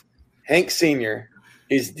off, Hank Sr.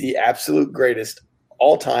 is the absolute greatest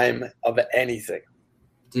all time of anything.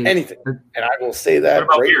 Dude. Anything. And I will say that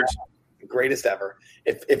greatest ever.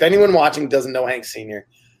 If anyone watching doesn't know Hank Sr.,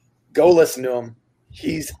 go listen to him.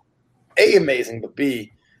 He's A, amazing, but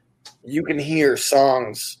B, you can hear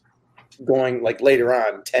songs going like later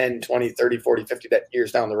on, 10, 20, 30, 40, 50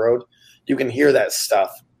 years down the road. You can hear that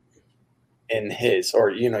stuff in his,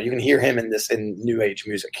 or, you can hear him in new age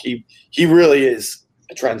music. He really is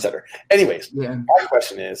a trendsetter. Anyways, my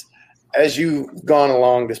question is, as you've gone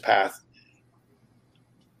along this path,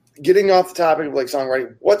 getting off the topic of like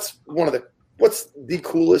songwriting, what's the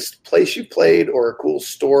coolest place you played, or a cool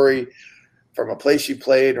story from a place you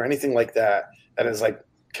played, or anything like that is like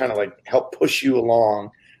kind of like help push you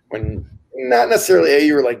along when not necessarily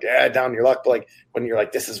you were like down to your luck, but like when you're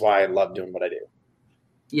like, this is why I love doing what I do?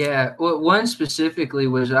 Yeah, well, one specifically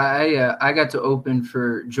was I got to open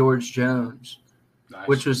for George Jones, nice.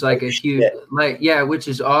 Which was like a huge which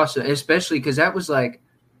is awesome, especially because that was like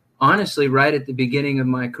honestly right at the beginning of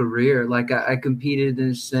my career. Like I competed in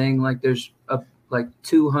this thing, like there's like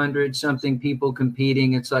 200 something people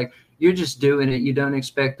competing. It's like you're just doing it. You don't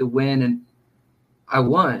expect to win, and I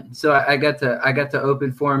won. So I got to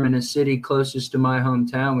open for him in a city closest to my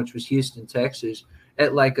hometown, which was Houston, Texas,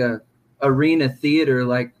 at like a arena theater,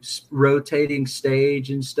 like rotating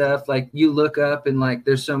stage and stuff. Like you look up and like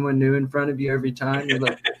there's someone new in front of you every time. You're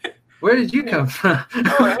like, where did you come from?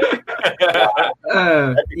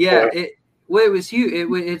 Well, it was huge.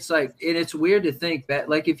 It's like, and it's weird to think that,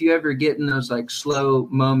 like, if you ever get in those like slow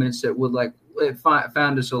moments that would like, it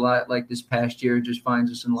found us a lot, like this past year, just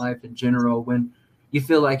finds us in life in general, when you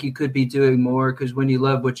feel like you could be doing more, because when you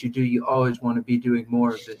love what you do, you always want to be doing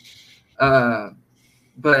more of it.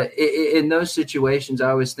 But in those situations, I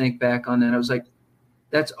always think back on that. I was like,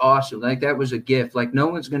 that's awesome. Like that was a gift. Like no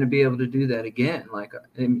one's going to be able to do that again. Like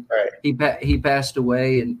he passed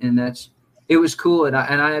away, and it was cool. And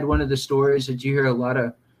I had one of the stories that you hear a lot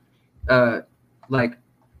of like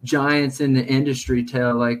giants in the industry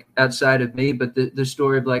tell, like outside of me, but the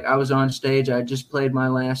story of like I was on stage, I just played my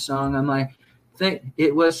last song. I'm like,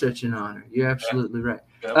 it was such an honor. You're absolutely right.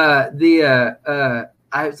 Yep.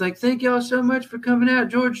 I was like, thank y'all so much for coming out.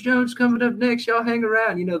 George Jones coming up next. Y'all hang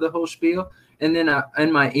around, the whole spiel. And then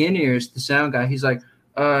in my in-ears, the sound guy, he's like,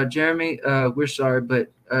 Jeremy, we're sorry,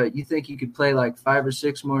 but you think you could play like 5 or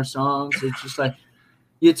 6 more songs? It's just like,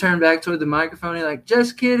 you turn back toward the microphone, you're like,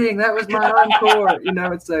 just kidding. That was my encore.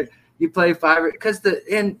 It's like you play 5 because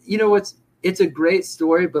it's a great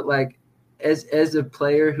story, but like as a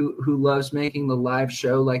player who loves making the live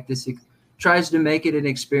show like this, tries to make it an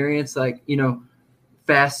experience, like,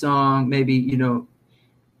 fast song, maybe,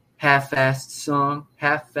 half-fast song,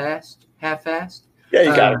 half-fast. Yeah,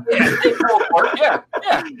 you got it. Yeah.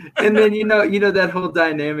 And then, that whole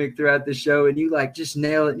dynamic throughout the show, and you like just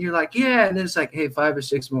nail it. And you're like, yeah. And then it's like, hey, 5 or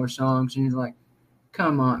 6 more songs. And you're like,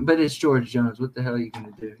 come on. But it's George Jones. What the hell are you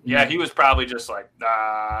going to do? He was probably just like,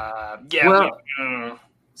 yeah. Well,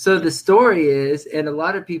 so the story is, and a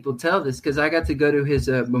lot of people tell this because I got to go to his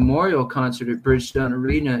memorial concert at Bridgestone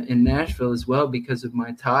Arena in Nashville as well because of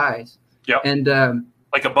my ties. Yep. And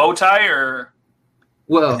like a bow tie or?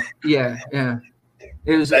 Well, yeah.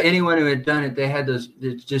 It was anyone who had done it. They had those.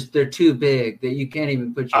 They're too big that you can't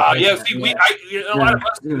even put your. A lot of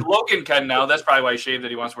us. Logan can now. That's probably why he shaved that.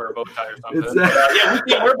 He wants to wear a bow tie or something.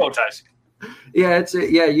 We can't wear bow ties. Yeah,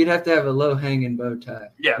 you'd have to have a low hanging bow tie.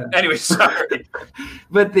 Yeah. Anyway, sorry.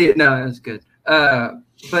 But it was good.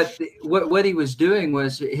 What he was doing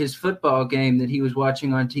was his football game that he was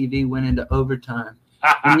watching on TV went into overtime,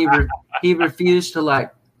 and he refused to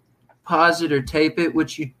like pause it or tape it,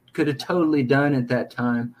 which you could have totally done at that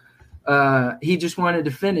time. He just wanted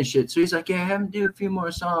to finish it, so he's like, "Yeah, have him do a few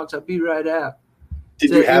more songs. I'll be right out." Did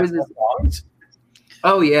you have songs?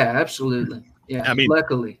 Oh yeah, absolutely. Yeah, I mean,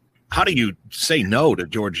 luckily. How do you say no to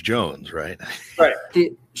George Jones, right? Right.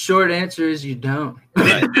 The short answer is you don't.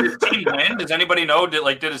 Did his team win? Does anybody know?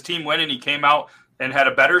 Did his team win and he came out and had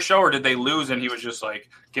a better show, or did they lose and he was just like,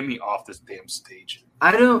 get me off this damn stage?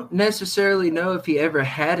 I don't necessarily know if he ever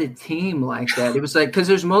had a team like that. It was like, because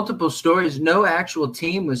there's multiple stories. No actual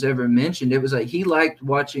team was ever mentioned. It was like he liked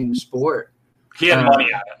watching the sport. He had money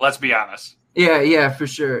on it. Let's be honest. Yeah, for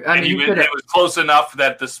sure. It was close enough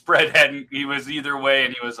that the spread he was either way,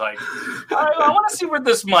 and he was like, I want to see where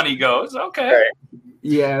this money goes. Okay. Right.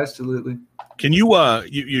 Yeah, absolutely. Can you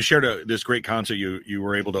you shared this great concert you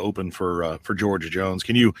were able to open for George Jones.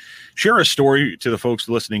 Can you share a story to the folks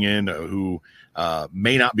listening in who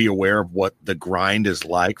may not be aware of what the grind is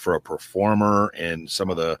like for a performer and some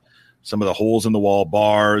of the holes in the wall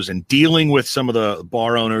bars and dealing with some of the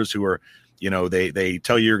bar owners who are, they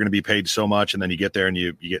tell you you're going to be paid so much, and then you get there and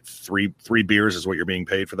you get three beers is what you're being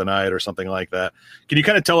paid for the night or something like that. Can you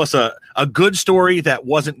kind of tell us a good story that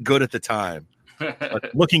wasn't good at the time?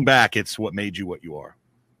 But looking back, it's what made you what you are.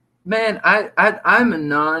 Man, I'm a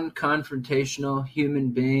non-confrontational human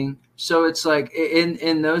being, so it's like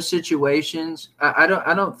in those situations, I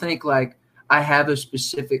don't think like I have a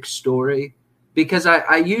specific story. Because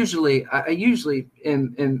I usually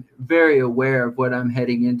am very aware of what I'm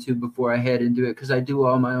heading into before I head into it, because I do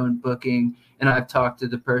all my own booking and I've talked to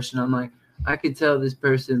the person. I'm like, I could tell this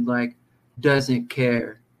person like doesn't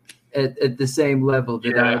care at the same level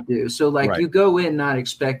that I do. So like You go in not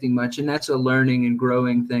expecting much, and that's a learning and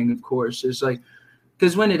growing thing, of course. It's like,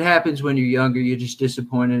 because when it happens when you're younger, you're just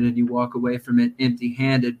disappointed and you walk away from it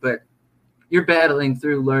empty-handed. But you're battling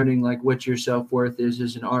through learning like what your self-worth is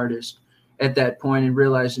as an artist at that point, and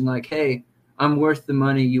realizing like, hey, I'm worth the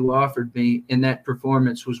money you offered me, and that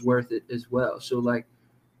performance was worth it as well. So like,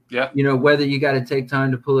 whether you got to take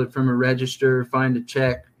time to pull it from a register or find a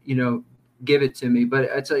check, give it to me. But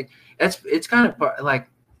it's like, it's kind of like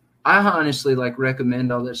I honestly like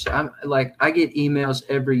recommend all this. I'm like, I get emails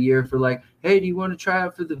every year for like, hey, do you want to try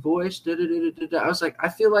out for The Voice? Da, da, da, da, da. I was like, I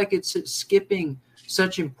feel like it's skipping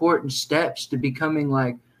such important steps to becoming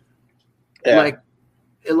like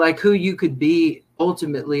who you could be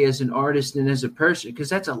ultimately as an artist and as a person, because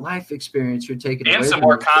that's a life experience you're taking and away some from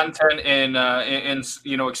more yourself. content and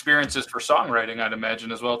experiences for songwriting, I'd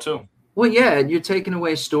imagine as well too. Well, yeah, you're taking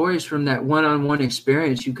away stories from that one-on-one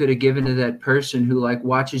experience you could have given to that person who like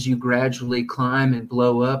watches you gradually climb and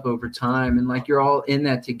blow up over time, and like you're all in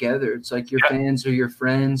that together. It's like your fans are your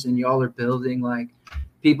friends, and y'all are building. Like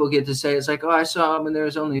people get to say, it's like, oh, I saw him and there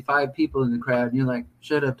was only 5 people in the crowd, and you're like,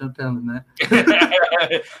 shut up, don't tell them that.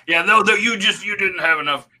 Yeah, no, you didn't have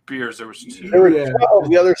enough beers. There was 2. There were 12.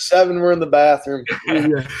 The other 7 were in the bathroom.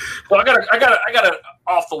 Yeah. Well, I got an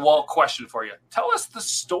off the wall question for you. Tell us the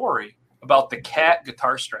story about the cat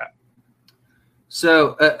guitar strap.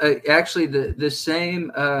 So actually the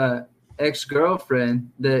same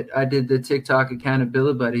ex-girlfriend that I did the TikTok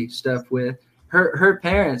accountability buddy stuff with, her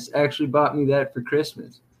parents actually bought me that for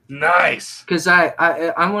Christmas. Nice. Because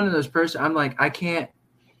I'm one of those person. I'm like, I try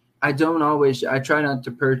not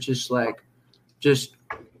to purchase like just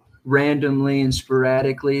randomly and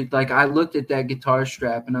sporadically. Like I looked at that guitar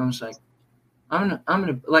strap and I was like, I'm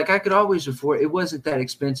gonna like, I could always afford it. Wasn't that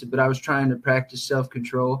expensive, but I was trying to practice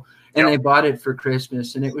self-control, and they bought it for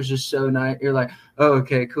Christmas, and it was just so nice. You're like, oh,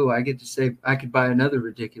 okay, cool. I get to save. I could buy another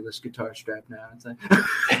ridiculous guitar strap now. It's like,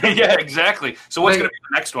 yeah, exactly. So what's going to be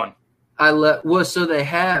the next one? So they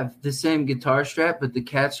have the same guitar strap, but the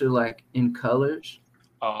cats are like in colors.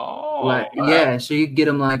 Oh, like, yeah. So you get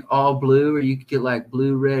them like all blue, or you could get like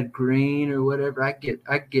blue, red, green, or whatever. I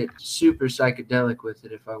get super psychedelic with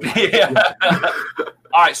it if I want. Yeah.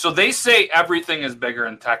 All right. So they say everything is bigger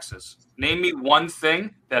in Texas. Name me one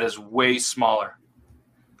thing that is way smaller.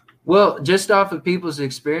 Well, just off of people's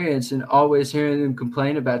experience and always hearing them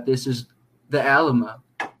complain about this is the Alamo.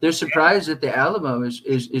 They're surprised that the Alamo is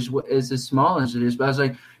as small as it is. But I was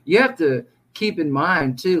like, you have to keep in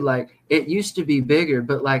mind too, like it used to be bigger,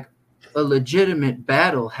 but like a legitimate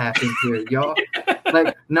battle happened here, y'all.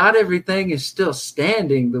 Like not everything is still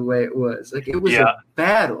standing the way it was. Like it was a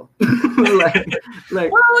battle.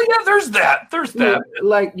 like well, yeah, there's that.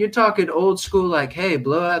 Like you're talking old school, like, hey,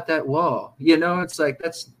 blow out that wall. It's like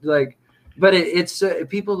that's like, but it's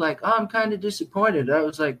people like, oh, I'm kind of disappointed. I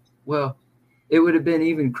was like, well, it would have been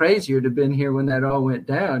even crazier to have been here when that all went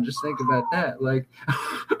down. Just think about that. Like,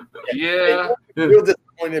 yeah, you're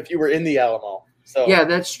disappointed if you were in the Alamo. So yeah,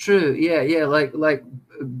 that's true. Yeah. Like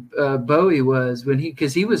Bowie was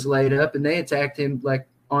because he was laid up and they attacked him like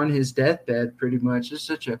on his deathbed, pretty much. It's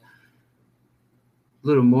such a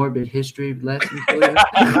little morbid history lesson for you.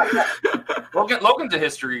 Logan's a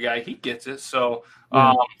history guy. He gets it. So,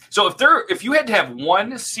 so if you had to have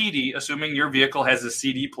one CD, assuming your vehicle has a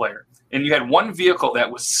CD player, and you had one vehicle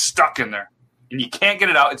that was stuck in there, and you can't get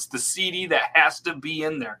it out, it's the CD that has to be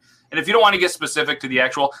in there. And if you don't want to get specific to the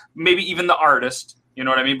actual, maybe even the artist, you know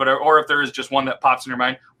what I mean? But or if there is just one that pops in your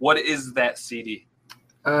mind, what is that CD?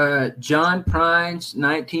 John Prine's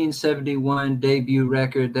 1971 debut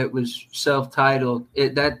record that was self-titled.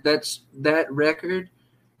 That record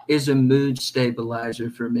is a mood stabilizer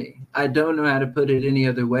for me. I don't know how to put it any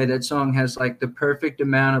other way. That song has like the perfect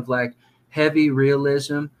amount of like heavy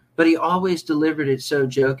realism, but he always delivered it so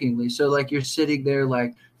jokingly. So like you're sitting there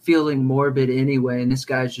like feeling morbid anyway, and this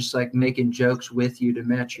guy's just like making jokes with you to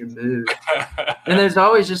match your mood. And there's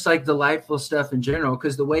always just like delightful stuff in general,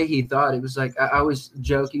 because the way he thought, it was like, I always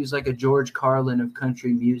joke, he was like a George Carlin of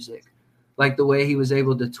country music. Like the way he was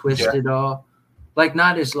able to twist it all. Like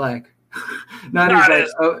not as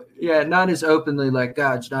openly like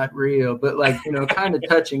God's not real, but like, kind of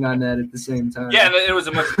touching on that at the same time. Yeah, and it was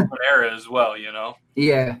a much different era as well,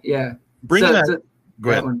 Yeah. Go ahead.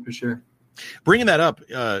 That one for sure. Bringing that up,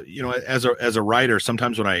 as a writer,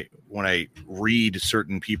 sometimes when I read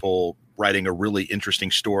certain people writing a really interesting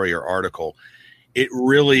story or article, it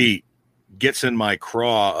really gets in my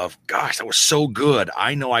craw of, gosh, that was so good.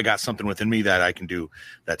 I know I got something within me that I can do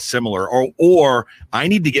that's similar, or I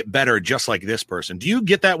need to get better just like this person. Do you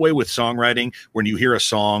get that way with songwriting when you hear a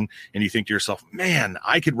song and you think to yourself, man,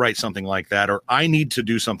 I could write something like that, or I need to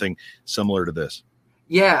do something similar to this?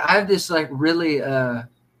 Yeah, I have this like really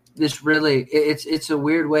it's a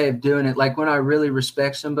weird way of doing it. Like when I really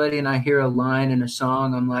respect somebody and I hear a line in a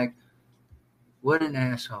song, I'm like, what an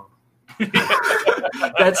asshole.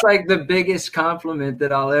 That's like the biggest compliment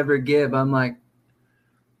that I'll ever give. I'm like,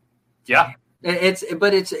 yeah, it's a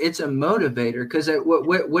motivator, because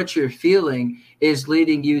what you're feeling is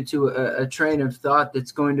leading you to a train of thought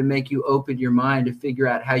that's going to make you open your mind to figure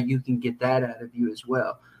out how you can get that out of you as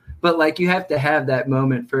well. But like you have to have that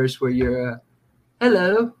moment first where you're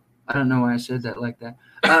hello. I don't know why I said that like that.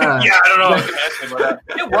 Yeah, I don't know. I was gonna ask you about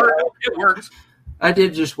that. It worked. It works. I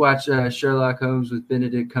did just watch Sherlock Holmes with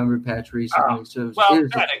Benedict Cumberbatch recently.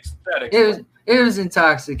 It was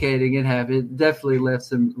intoxicating. It definitely left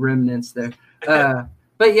some remnants there.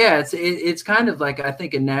 But yeah, it's kind of like, I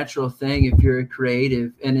think, a natural thing if you're a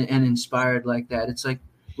creative and inspired like that. It's like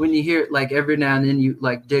when you hear it, like every now and then you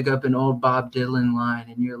like dig up an old Bob Dylan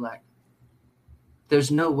line and you're like, there's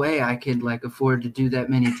no way I could like afford to do that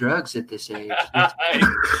many drugs at this age.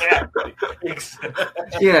 Exactly.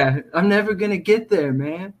 Yeah, I'm never gonna get there,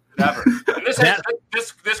 man. Never. And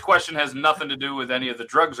this question has nothing to do with any of the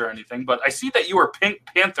drugs or anything, but I see that you were Pink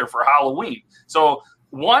Panther for Halloween. So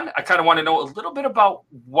one, I kind of want to know a little bit about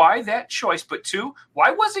why that choice, but two,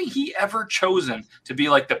 why wasn't he ever chosen to be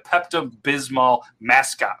like the Pepto-Bismol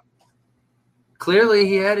mascot? Clearly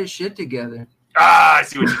he had his shit together. I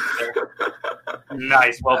see what you did there.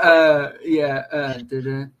 Nice. Well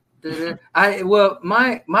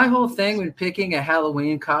played. My whole thing when picking a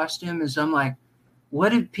Halloween costume is I'm like,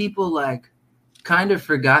 what have people like kind of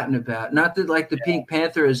forgotten about? Not that like the Pink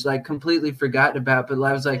Panther is like completely forgotten about, but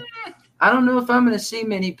I was like, I don't know if I'm going to see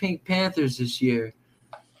many Pink Panthers this year.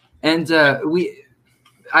 And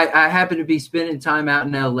I happened to be spending time out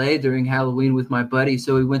in LA during Halloween with my buddy,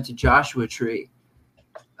 so we went to Joshua Tree.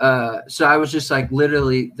 So I was just like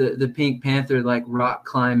literally the Pink Panther, like rock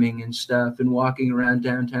climbing and stuff and walking around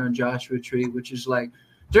downtown Joshua Tree, which is like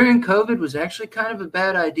during COVID was actually kind of a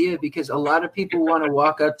bad idea because a lot of people want to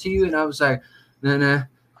walk up to you. And I was like, nah.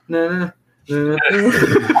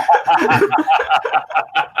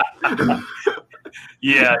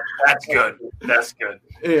 Yeah, that's good. That's good.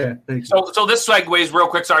 Yeah. So this segues real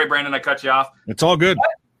quick. Sorry, Brandon, I cut you off. It's all good.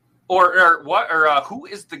 Who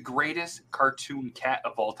is the greatest cartoon cat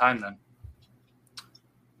of all time then?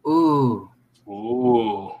 Ooh.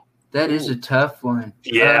 That is a tough one.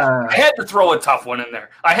 Yeah. I had to throw a tough one in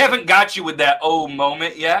there. I haven't got you with that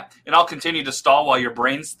moment yet, and I'll continue to stall while your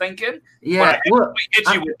brain's thinking. Yeah. But I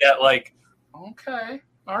hit you with that like, okay,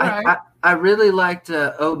 all right. I really liked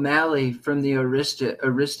O'Malley from the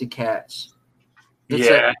Aristocats.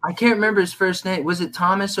 Yeah. I can't remember his first name. Was it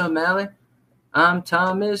Thomas O'Malley? I'm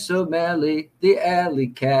Thomas O'Malley, the alley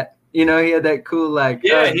cat. You know, he had that cool like.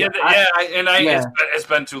 Yeah, it's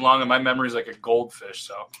been too long, and my memory's like a goldfish.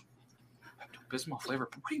 So, Bismol flavor.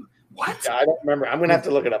 What? Yeah, I don't remember. I'm gonna have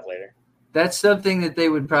to look it up later. That's something that they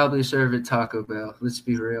would probably serve at Taco Bell. Let's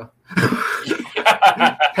be real.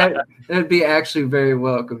 That'd be actually very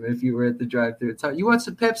welcome if you were at the drive-thru. You want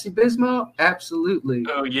some Pepsi Bismol? Absolutely.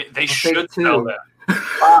 Oh yeah, they should sell that.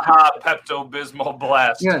 Aha, Pepto-Bismol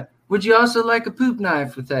Blast. Yeah. Would you also like a poop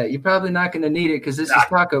knife with that? You're probably not going to need it because this is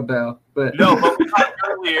Taco Bell. But no, but we talked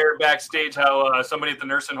earlier backstage how somebody at the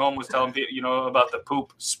nursing home was telling people, about the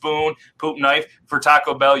poop spoon, poop knife. For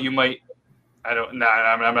Taco Bell, you might. I'm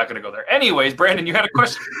not going to go there. Anyways, Brandon, you had a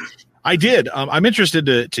question. I did. I'm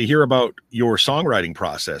interested to hear about your songwriting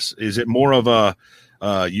process. Is it more of a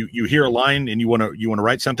you hear a line and you want to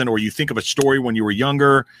write something, or you think of a story when you were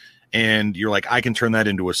younger and you're like, I can turn that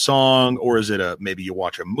into a song? Or is it maybe you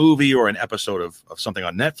watch a movie or an episode of something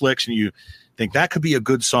on Netflix and you think that could be a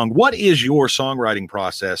good song? What is your songwriting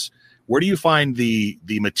process? Where do you find the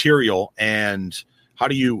material, and how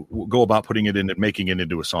do you go about putting it in and making it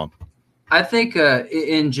into a song? I think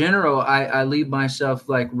in general, I leave myself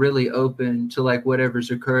like really open to like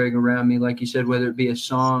whatever's occurring around me. Like you said, whether it be a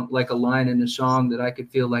song, like a line in a song that I could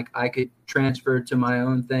feel like I could transfer to my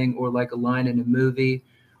own thing, or like a line in a movie,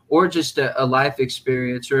 or just a life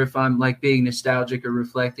experience, or if I'm like being nostalgic or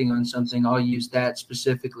reflecting on something, I'll use that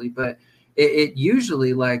specifically. But it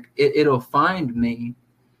usually like it'll find me.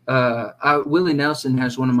 Willie Nelson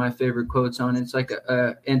has one of my favorite quotes on it. It's like,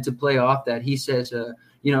 and to play off that, he says,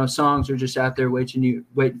 songs are just out there waiting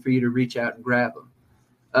for you to reach out and grab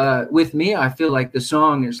them. With me, I feel like the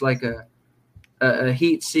song is like a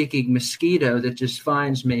heat-seeking mosquito that just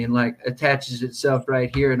finds me and like attaches itself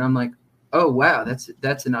right here, and I'm like, oh wow,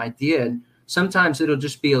 that's an idea. And sometimes it'll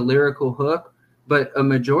just be a lyrical hook, but a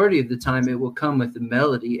majority of the time it will come with the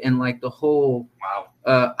melody, and like the whole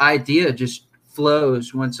idea just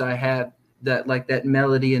flows once I have that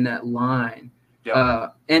melody and that line.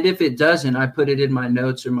 Yep. And if it doesn't, I put it in my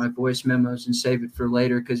notes or my voice memos and save it for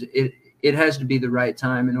later, because it has to be the right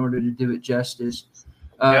time in order to do it justice.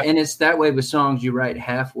 And it's that way with songs you write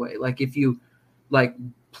halfway. Like if you like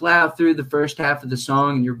plow through the first half of the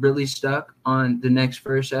song and you're really stuck on the next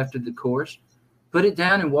verse after the chorus, put it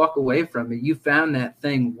down and walk away from it. You found that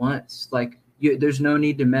thing once. Like there's no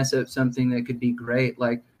need to mess up something that could be great.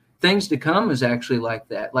 Like Things to Come was actually like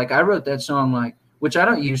that. Like I wrote that song like which I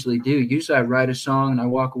don't usually do. Usually I write a song and I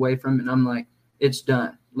walk away from it and I'm like, it's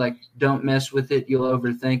done. Like, don't mess with it. You'll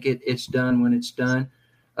overthink it. It's done when it's done.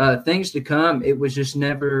 Things to Come, it was just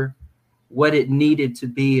never what it needed to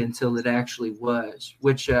be until it actually was,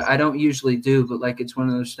 which I don't usually do, but like, it's one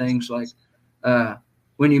of those things like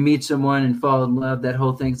when you meet someone and fall in love, that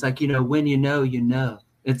whole thing, it's like, when you know, you know.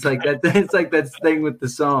 It's like that. It's like that thing with the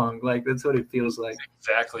song. Like, that's what it feels like.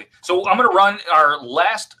 Exactly. So I'm going to run our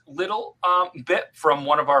last little bit from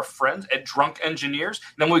one of our friends at Drunk Engineers.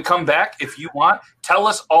 Then when we come back, if you want, tell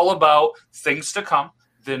us all about Things to Come,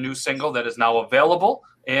 the new single that is now available.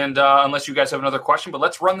 And unless you guys have another question, but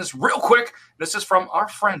let's run this real quick. This is from our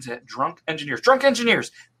friends at Drunk Engineers,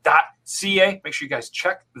 drunkengineers.ca. Make sure you guys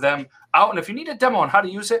check them out. And if you need a demo on how to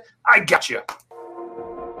use it, I got you.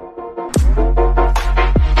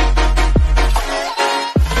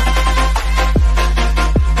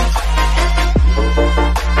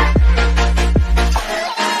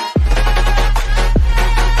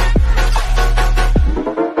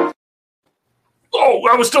 Oh,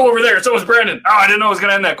 I was still over there. So was Brandon. Oh, I didn't know it was going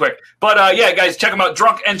to end that quick. But yeah, guys, check them out.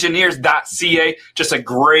 Drunkengineers.ca. Just a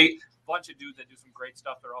great bunch of dudes that do some great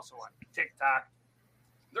stuff. They're also on TikTok.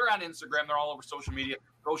 They're on Instagram. They're all over social media.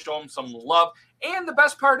 Go show them some love. And the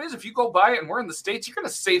best part is, if you go buy it and we're in the States, you're going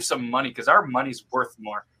to save some money because our money's worth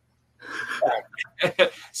more.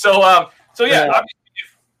 So yeah.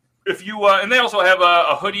 If you and they also have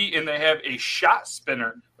a hoodie and they have a shot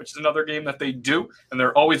spinner, which is another game that they do, and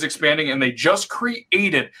they're always expanding. And they just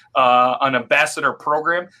created an ambassador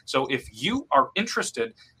program. So if you are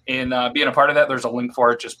interested in being a part of that, there's a link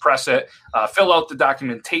for it. Just press it, fill out the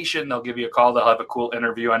documentation. They'll give you a call. They'll have a cool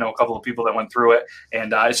interview. I know a couple of people that went through it,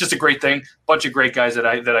 and it's just a great thing. Bunch of great guys that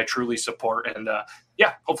I truly support, and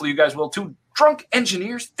yeah, hopefully you guys will too.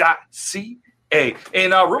 Drunkengineers.ca.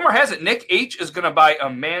 And rumor has it Nick H is going to buy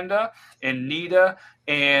Amanda and Nita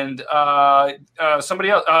and somebody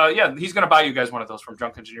else. Yeah, he's going to buy you guys one of those from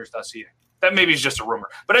drunkengineers.ca. That maybe is just a rumor.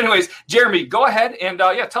 But anyways, Jeremy, go ahead and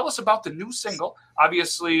yeah, tell us about the new single.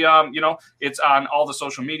 Obviously, it's on all the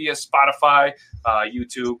social media, Spotify,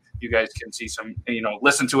 YouTube. You guys can see some,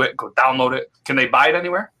 listen to it, go download it. Can they buy it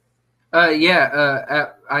anywhere?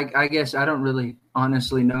 Yeah, I guess I don't really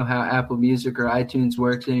honestly know how Apple Music or iTunes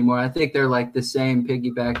works anymore. I think they're like the same,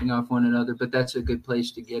 piggybacking off one another, but that's a good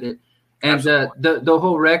place to get it. And the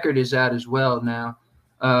whole record is out as well now,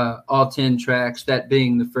 all 10 tracks, that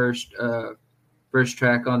being the first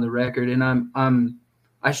track on the record. And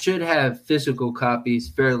I should have physical copies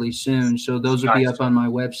fairly soon, so those will be up on my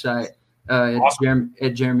website awesome.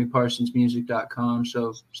 at jeremyparsonsmusic.com.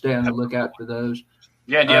 So stay on the lookout for those.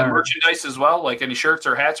 Yeah, do you have merchandise as well, like any shirts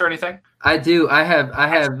or hats or anything? I do. I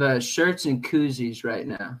have shirts and koozies right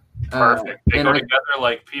now. Perfect. They go together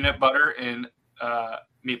like peanut butter and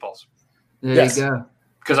meatballs. There you go.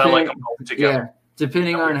 Because I like them both together. Yeah,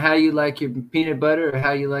 depending on how you like your peanut butter or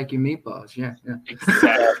how you like your meatballs. Yeah.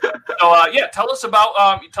 Exactly. So, yeah, tell us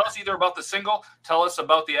either about the single, tell us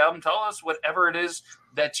about the album, tell us whatever it is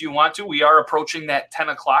that you want to. We are approaching that 10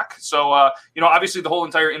 o'clock. So, obviously the whole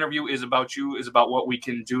entire interview is about you, is about what we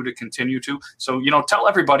can do to continue to. So, tell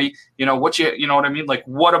everybody, what what I mean? Like,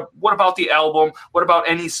 what about the album? What about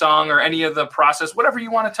any song or any of the process? Whatever you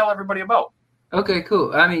want to tell everybody about. Okay,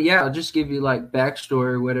 cool. I mean, yeah, I'll just give you like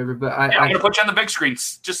backstory or whatever. But I'm going to put you on the big screen.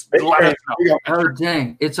 Just let us know. Oh,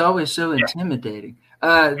 dang. It's always so intimidating.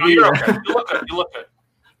 You're okay. You look good.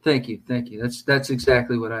 Thank you. That's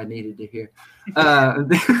exactly what I needed to hear.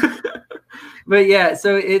 But yeah,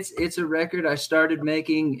 so it's a record I started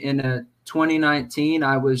making in 2019.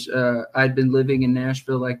 I'd been living in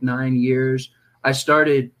Nashville like 9 years. I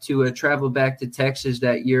started to travel back to Texas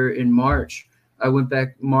that year in March. I went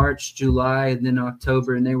back March, July, and then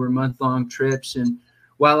October, and they were month-long trips. And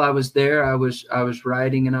while I was there, I was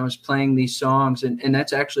writing and I was playing these songs, and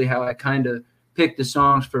that's actually how I kind of pick the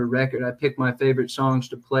songs for a record. I pick my favorite songs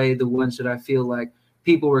to play, the ones that I feel like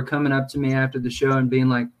people were coming up to me after the show and being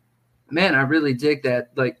like, man, I really dig that.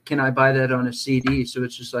 Like, can I buy that on a CD? So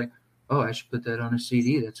it's just like, oh, I should put that on a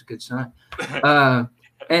CD. That's a good sign.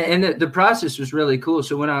 And the process was really cool.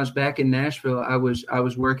 So when I was back in Nashville, I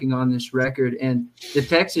was working on this record, and the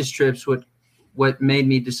Texas trips, what made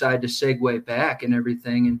me decide to segue back and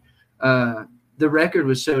everything. And the record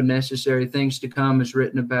was so necessary. Things to Come is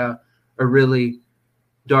written about a really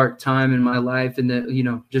dark time in my life, and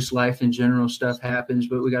that, just life in general, stuff happens,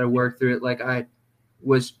 but we got to work through it. Like, I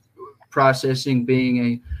was processing being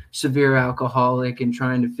a severe alcoholic and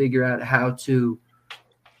trying to figure out how to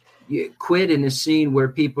quit in a scene where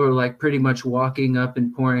people are like pretty much walking up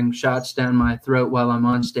and pouring shots down my throat while I'm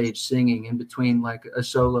on stage singing in between like a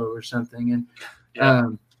solo or something.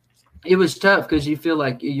 And it was tough because you feel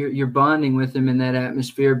like you're bonding with him in that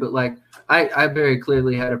atmosphere. But like I very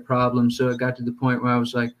clearly had a problem. So it got to the point where I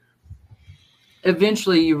was like,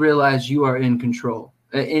 eventually you realize you are in control.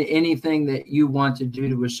 Anything that you want to do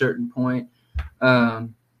to a certain point, other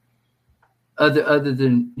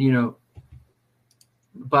than, you know,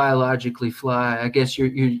 biologically fly, I guess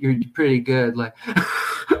you're pretty good. Like,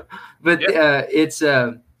 but it's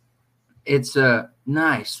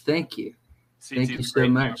nice. Thank you. Thank you so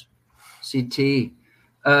much. CT.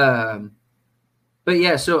 But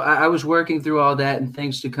yeah, so I was working through all that, and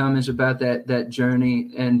Things to Come is about that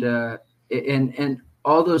journey and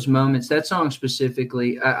all those moments. That song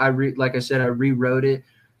specifically, like I said, I rewrote it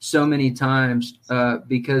so many times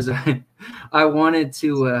because I wanted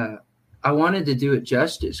to do it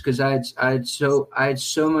justice, because I had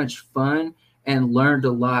so much fun and learned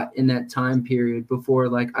a lot in that time period before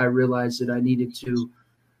like I realized that I needed to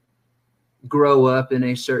grow up in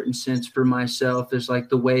a certain sense for myself as like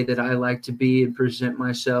the way that I like to be and present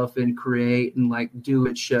myself and create and like do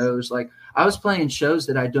at shows. Like I was playing shows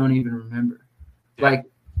that I don't even remember. Like,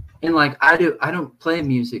 and like I don't play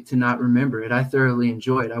music to not remember it. I thoroughly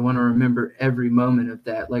enjoy it. I want to remember every moment of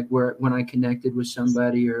that. Like when I connected with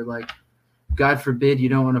somebody, or like, God forbid, you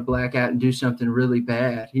don't want to black out and do something really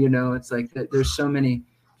bad. You know, it's like there's so many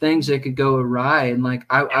things that could go awry. And like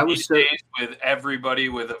I was so with everybody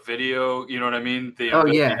with a video, you know what I mean?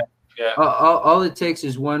 Yeah. All it takes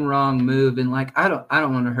is one wrong move, and like I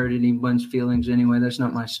don't want to hurt anyone's feelings anyway. That's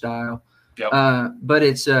not my style. Yep. But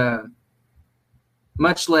it's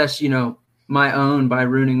much less, you know, my own, by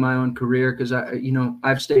ruining my own career, because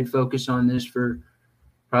I've stayed focused on this for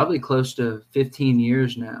probably close to 15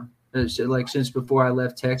 years now. So like since before I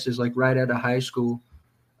left Texas, like right out of high school.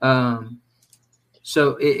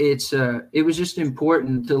 So it was just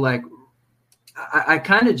important to like, I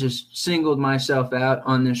kind of just singled myself out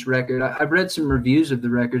on this record. I've read some reviews of the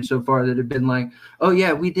record so far that have been like, oh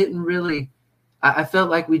yeah, we didn't really, I felt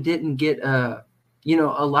like we didn't get, a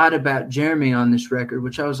lot about Jeremy on this record,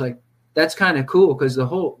 which I was like, that's kind of cool, because the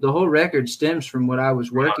whole record stems from what I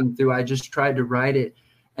was working through. I just tried to write it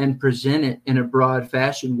and present it in a broad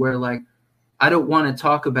fashion where like, I don't want to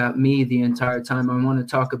talk about me the entire time. I want to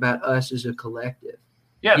talk about us as a collective.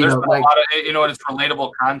 Yeah, there's been a lot of, it's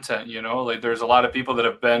relatable content, like there's a lot of people that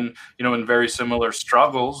have been, in very similar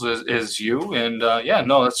struggles as you. And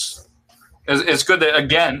it's good that,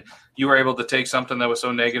 again, you were able to take something that was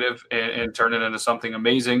so negative and turn it into something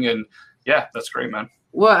amazing. And yeah, that's great, man.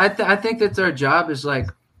 Well, I think that's our job as like,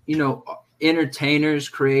 entertainers,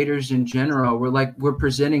 creators in general. We're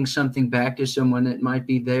presenting something back to someone that might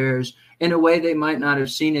be theirs in a way they might not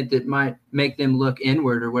have seen it, that might make them look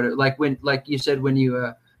inward or whatever. Like you said, when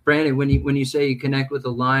you, Brandon, when you say you connect with a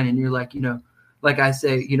line and you're like, like I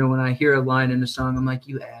say, when I hear a line in a song, I'm like,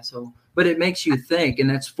 you asshole, but it makes you think, and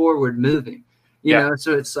that's forward moving, you know?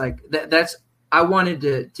 So it's like, I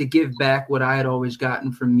wanted to give back what I had always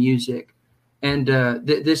gotten from music. And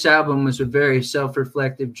this album was a very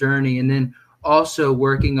self-reflective journey. And then also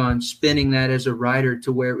working on spinning that as a writer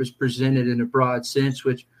to where it was presented in a broad sense,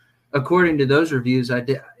 which according to those reviews, I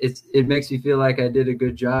did. It makes me feel like I did a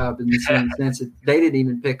good job in the same sense that they didn't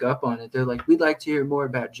even pick up on it. They're like, we'd like to hear more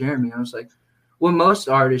about Jeremy. I was like, well, most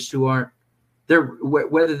artists who aren't there,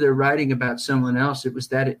 whether they're writing about someone else, it was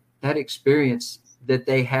that experience that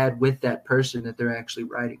they had with that person that they're actually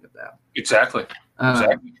writing about. Exactly.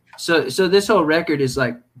 So this whole record is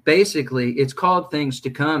like, basically it's called Things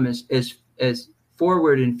to Come as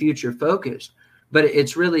forward and future focused, but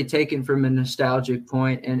it's really taken from a nostalgic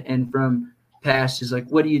point and from past is like,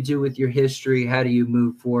 what do you do with your history? How do you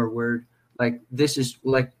move forward? Like, this is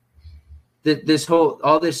like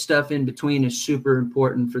all this stuff in between is super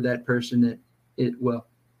important for that person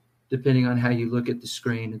depending on how you look at the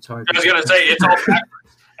screen, it's hard. I was going to say, it's all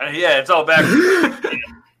backwards. Yeah, it's all backwards.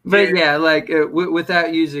 But yeah, like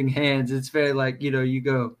without using hands, it's very like, you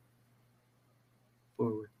go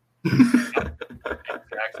forward.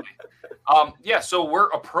 Exactly. So we're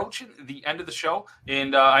approaching the end of the show,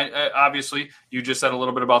 and I obviously you just said a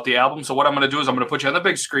little bit about the album. So what I'm going to do is I'm going to put you on the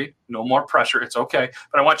big screen. No more pressure. It's okay.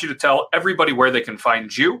 But I want you to tell everybody where they can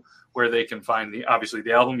find you, where they can find the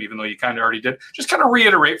album, even though you kind of already did. Just kind of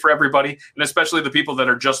reiterate for everybody, and especially the people that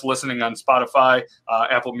are just listening on Spotify,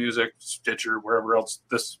 Apple Music, Stitcher, wherever else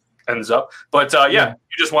this ends up. But you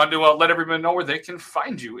just wanted to let everybody know where they can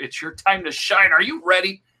find you. It's your time to shine. Are you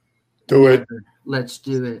ready? Do it. Let's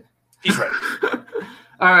do it. He's ready.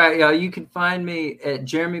 All right, y'all. You can find me at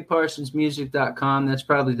jeremyparsonsmusic.com. That's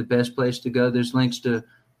probably the best place to go. There's links to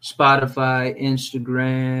Spotify,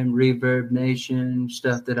 Instagram, Reverb Nation,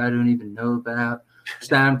 stuff that I don't even know about.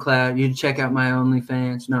 SoundCloud. You can check out my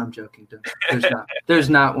OnlyFans. No, I'm joking. There's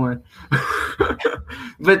not one.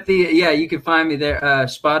 But you can find me there.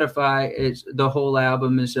 Spotify is the whole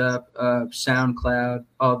album is up. SoundCloud,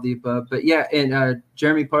 all of the above. But yeah, and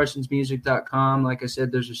JeremyParsonsMusic.com. Like I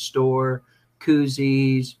said, there's a store,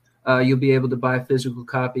 koozies. You'll be able to buy physical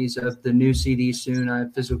copies of the new CD soon. I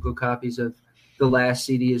have physical copies of the last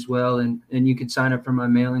CD as well, and you can sign up for my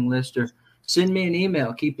mailing list or send me an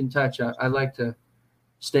email. Keep in touch. I like to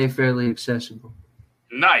stay fairly accessible.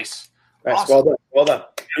 Nice. Awesome. Well done.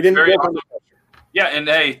 You didn't Very go awesome. Yeah, and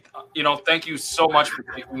hey, thank you so much for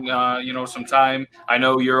taking, some time. I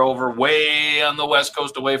know you're over way on the West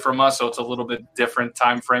Coast away from us, so it's a little bit different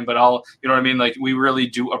time frame, but like we really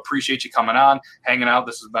do appreciate you coming on, hanging out.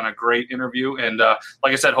 This has been a great interview. And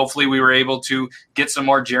like I said, hopefully we were able to get some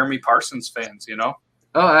more Jeremy Parsons fans,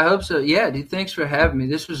 Oh, I hope so. Yeah, dude, thanks for having me.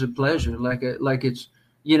 This was a pleasure. Like it's,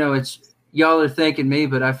 it's y'all are thanking me,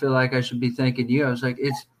 but I feel like I should be thanking you. I was like,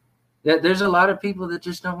 there's a lot of people that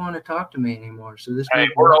just don't want to talk to me anymore. So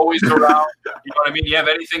we're always around. You know what I mean? You have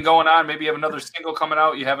anything going on, maybe you have another single coming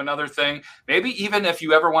out, you have another thing. Maybe even if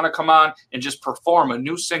you ever want to come on and just perform a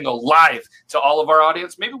new single live to all of our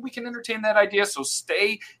audience, maybe we can entertain that idea. So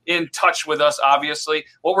stay in touch with us, obviously.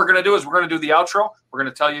 What we're going to do is we're going to do the outro. We're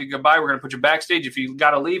going to tell you goodbye. We're going to put you backstage. If you got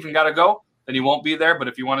to leave and got to go, then you won't be there. But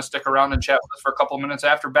if you want to stick around and chat with us for a couple of minutes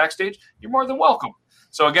after backstage, you're more than welcome.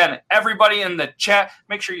 So again, everybody in the chat,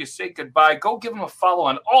 make sure you say goodbye. Go give them a follow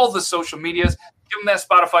on all the social medias. Give them that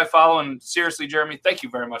Spotify follow. And seriously, Jeremy, thank you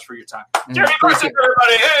very much for your time. Jeremy Parsons,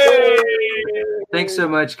 everybody. Hey! Thanks so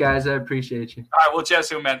much, guys. I appreciate you. All right, we'll chat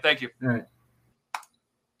soon, man. Thank you. All right.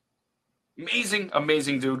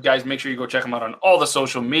 Amazing dude. Guys, make sure you go check him out on all the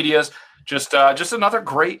social medias. Just another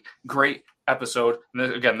great episode.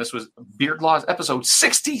 And again, this was Beard Laws episode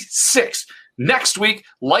 66. Next week,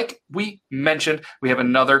 like we mentioned, we have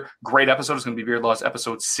another great episode. It's going to be Beard Laws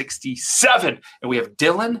episode 67. And we have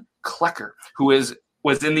Dylan Klecker, who was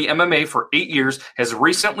in the MMA for 8 years, has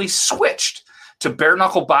recently switched to bare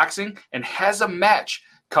knuckle boxing and has a match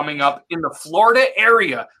coming up in the Florida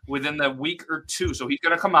area within the week or two. So he's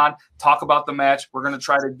going to come on, talk about the match. We're going to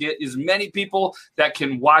try to get as many people that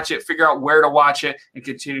can watch it, figure out where to watch it, and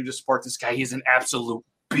continue to support this guy. He's an absolute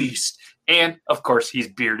beast. And, of course, he's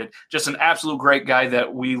bearded. Just an absolute great guy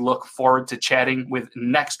that we look forward to chatting with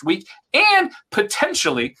next week. And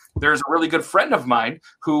potentially, there's a really good friend of mine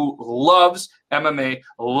who loves MMA,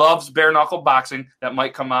 loves bare knuckle boxing, that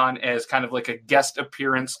might come on as kind of like a guest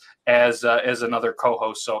appearance as another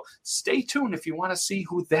co-host. So stay tuned if you want to see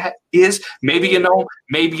who that is. Maybe you know,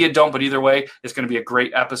 maybe you don't, but either way, it's going to be a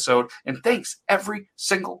great episode. And thanks every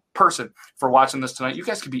single person for watching this tonight. You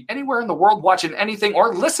guys could be anywhere in the world watching anything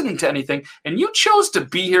or listening to anything, and you chose to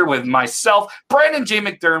be here with myself, Brandon J.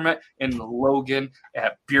 McDermott, and Logan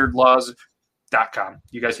at beardlaws.com.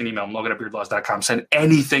 You guys can email him, Logan at beardlaws.com. Send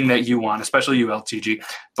anything that you want, especially you, LTG.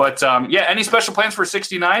 But any special plans for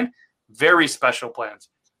 69? Very special plans.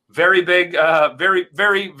 Very big, very,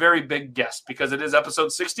 very, very big guest, because it is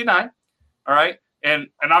episode 69. All right. And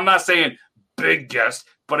I'm not saying big guest,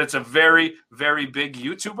 but it's a very, very big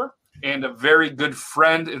YouTuber and a very good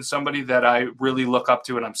friend and somebody that I really look up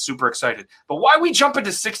to, and I'm super excited. But why we jump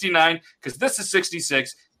into 69? Because this is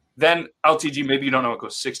 66. Then LTG, maybe you don't know, it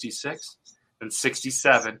goes 66, then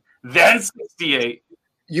 67, then 68.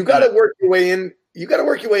 You got to work your way in. You got to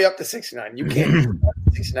work your way up to 69. You can't.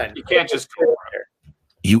 69. You can't just go there.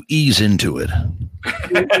 You ease into it.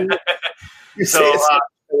 You say it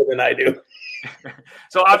better than I do.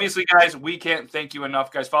 So obviously, guys, we can't thank you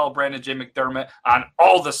enough. Guys, follow Brandon J. McDermott on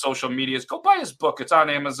all the social medias. Go buy his book. It's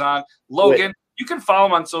on Amazon. Logan, you can follow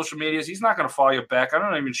him on social medias. He's not going to follow you back. I'm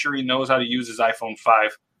not even sure he knows how to use his iPhone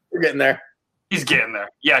 5. We're getting there. He's getting there.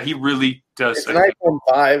 Yeah, he really does. It's an iPhone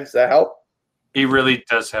 5. Does that help? He really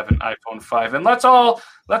does have an iPhone 5. And let's all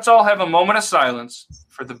have a moment of silence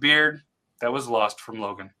for the beard that was lost from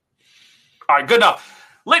Logan. All right, good enough.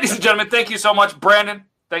 Ladies and gentlemen, thank you so much. Brandon,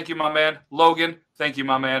 thank you, my man. Logan, thank you,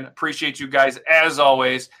 my man. Appreciate you guys as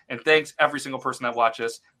always. And thanks every single person that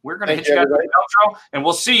watches. We're going to hit you guys with the outro, and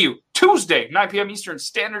we'll see you Tuesday, 9 p.m. Eastern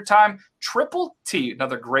Standard Time, Triple T.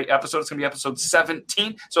 Another great episode. It's going to be episode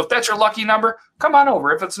 17. So if that's your lucky number, come on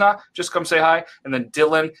over. If it's not, just come say hi. And then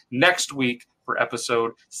Dylan next week for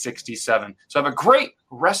episode 67. So have a great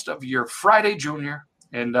rest of your Friday, Junior.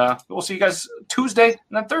 And we'll see you guys Tuesday and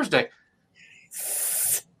then Thursday.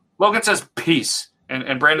 Logan says peace.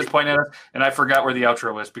 And Brandon's pointing at us, and I forgot where the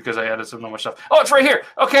outro is because I added so much stuff. Oh, it's right here.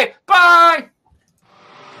 Okay, bye.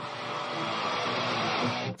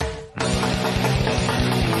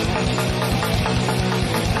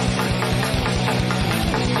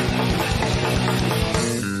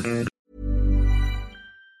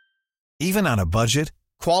 Even on a budget,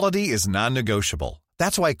 quality is non-negotiable.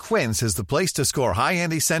 That's why Quince is the place to score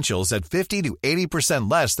high-end essentials at 50 to 80%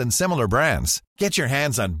 less than similar brands. Get your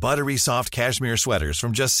hands on buttery soft cashmere sweaters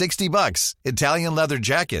from just $60, Italian leather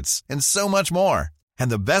jackets, and so much more.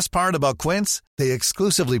 And the best part about Quince, they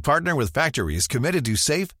exclusively partner with factories committed to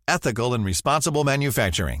safe, ethical, and responsible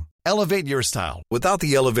manufacturing. Elevate your style without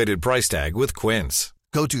the elevated price tag with Quince.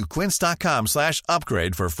 Go to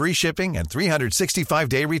quince.com/upgrade for free shipping and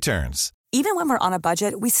 365-day returns. Even when we're on a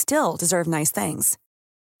budget, we still deserve nice things.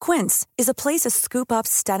 Quince is a place to scoop up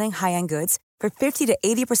stunning high-end goods for 50 to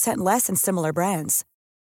 80% less than similar brands.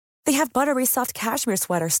 They have buttery soft cashmere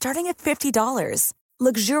sweaters starting at $50,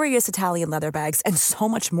 luxurious Italian leather bags, and so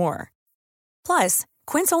much more. Plus,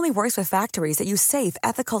 Quince only works with factories that use safe,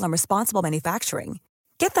 ethical, and responsible manufacturing.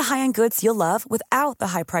 Get the high-end goods you'll love without the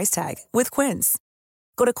high price tag with Quince.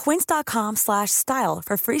 Go to quince.com/style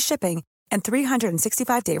for free shipping and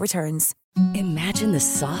 365-day returns. Imagine the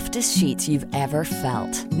softest sheets you've ever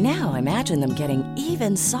felt. Now imagine them getting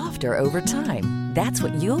even softer over time. That's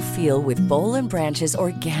what you'll feel with Boll & Branch's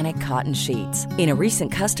organic cotton sheets. In a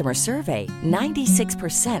recent customer survey,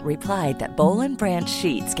 96% replied that Boll & Branch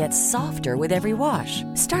sheets get softer with every wash.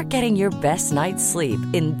 Start getting your best night's sleep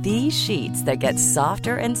in these sheets that get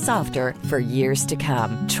softer and softer for years to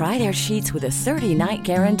come. Try their sheets with a 30-night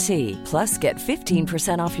guarantee. Plus, get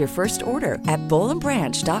 15% off your first order at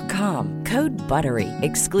bollandbranch.com. Code BUTTERY.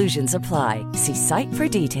 Exclusions apply. See site for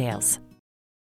details.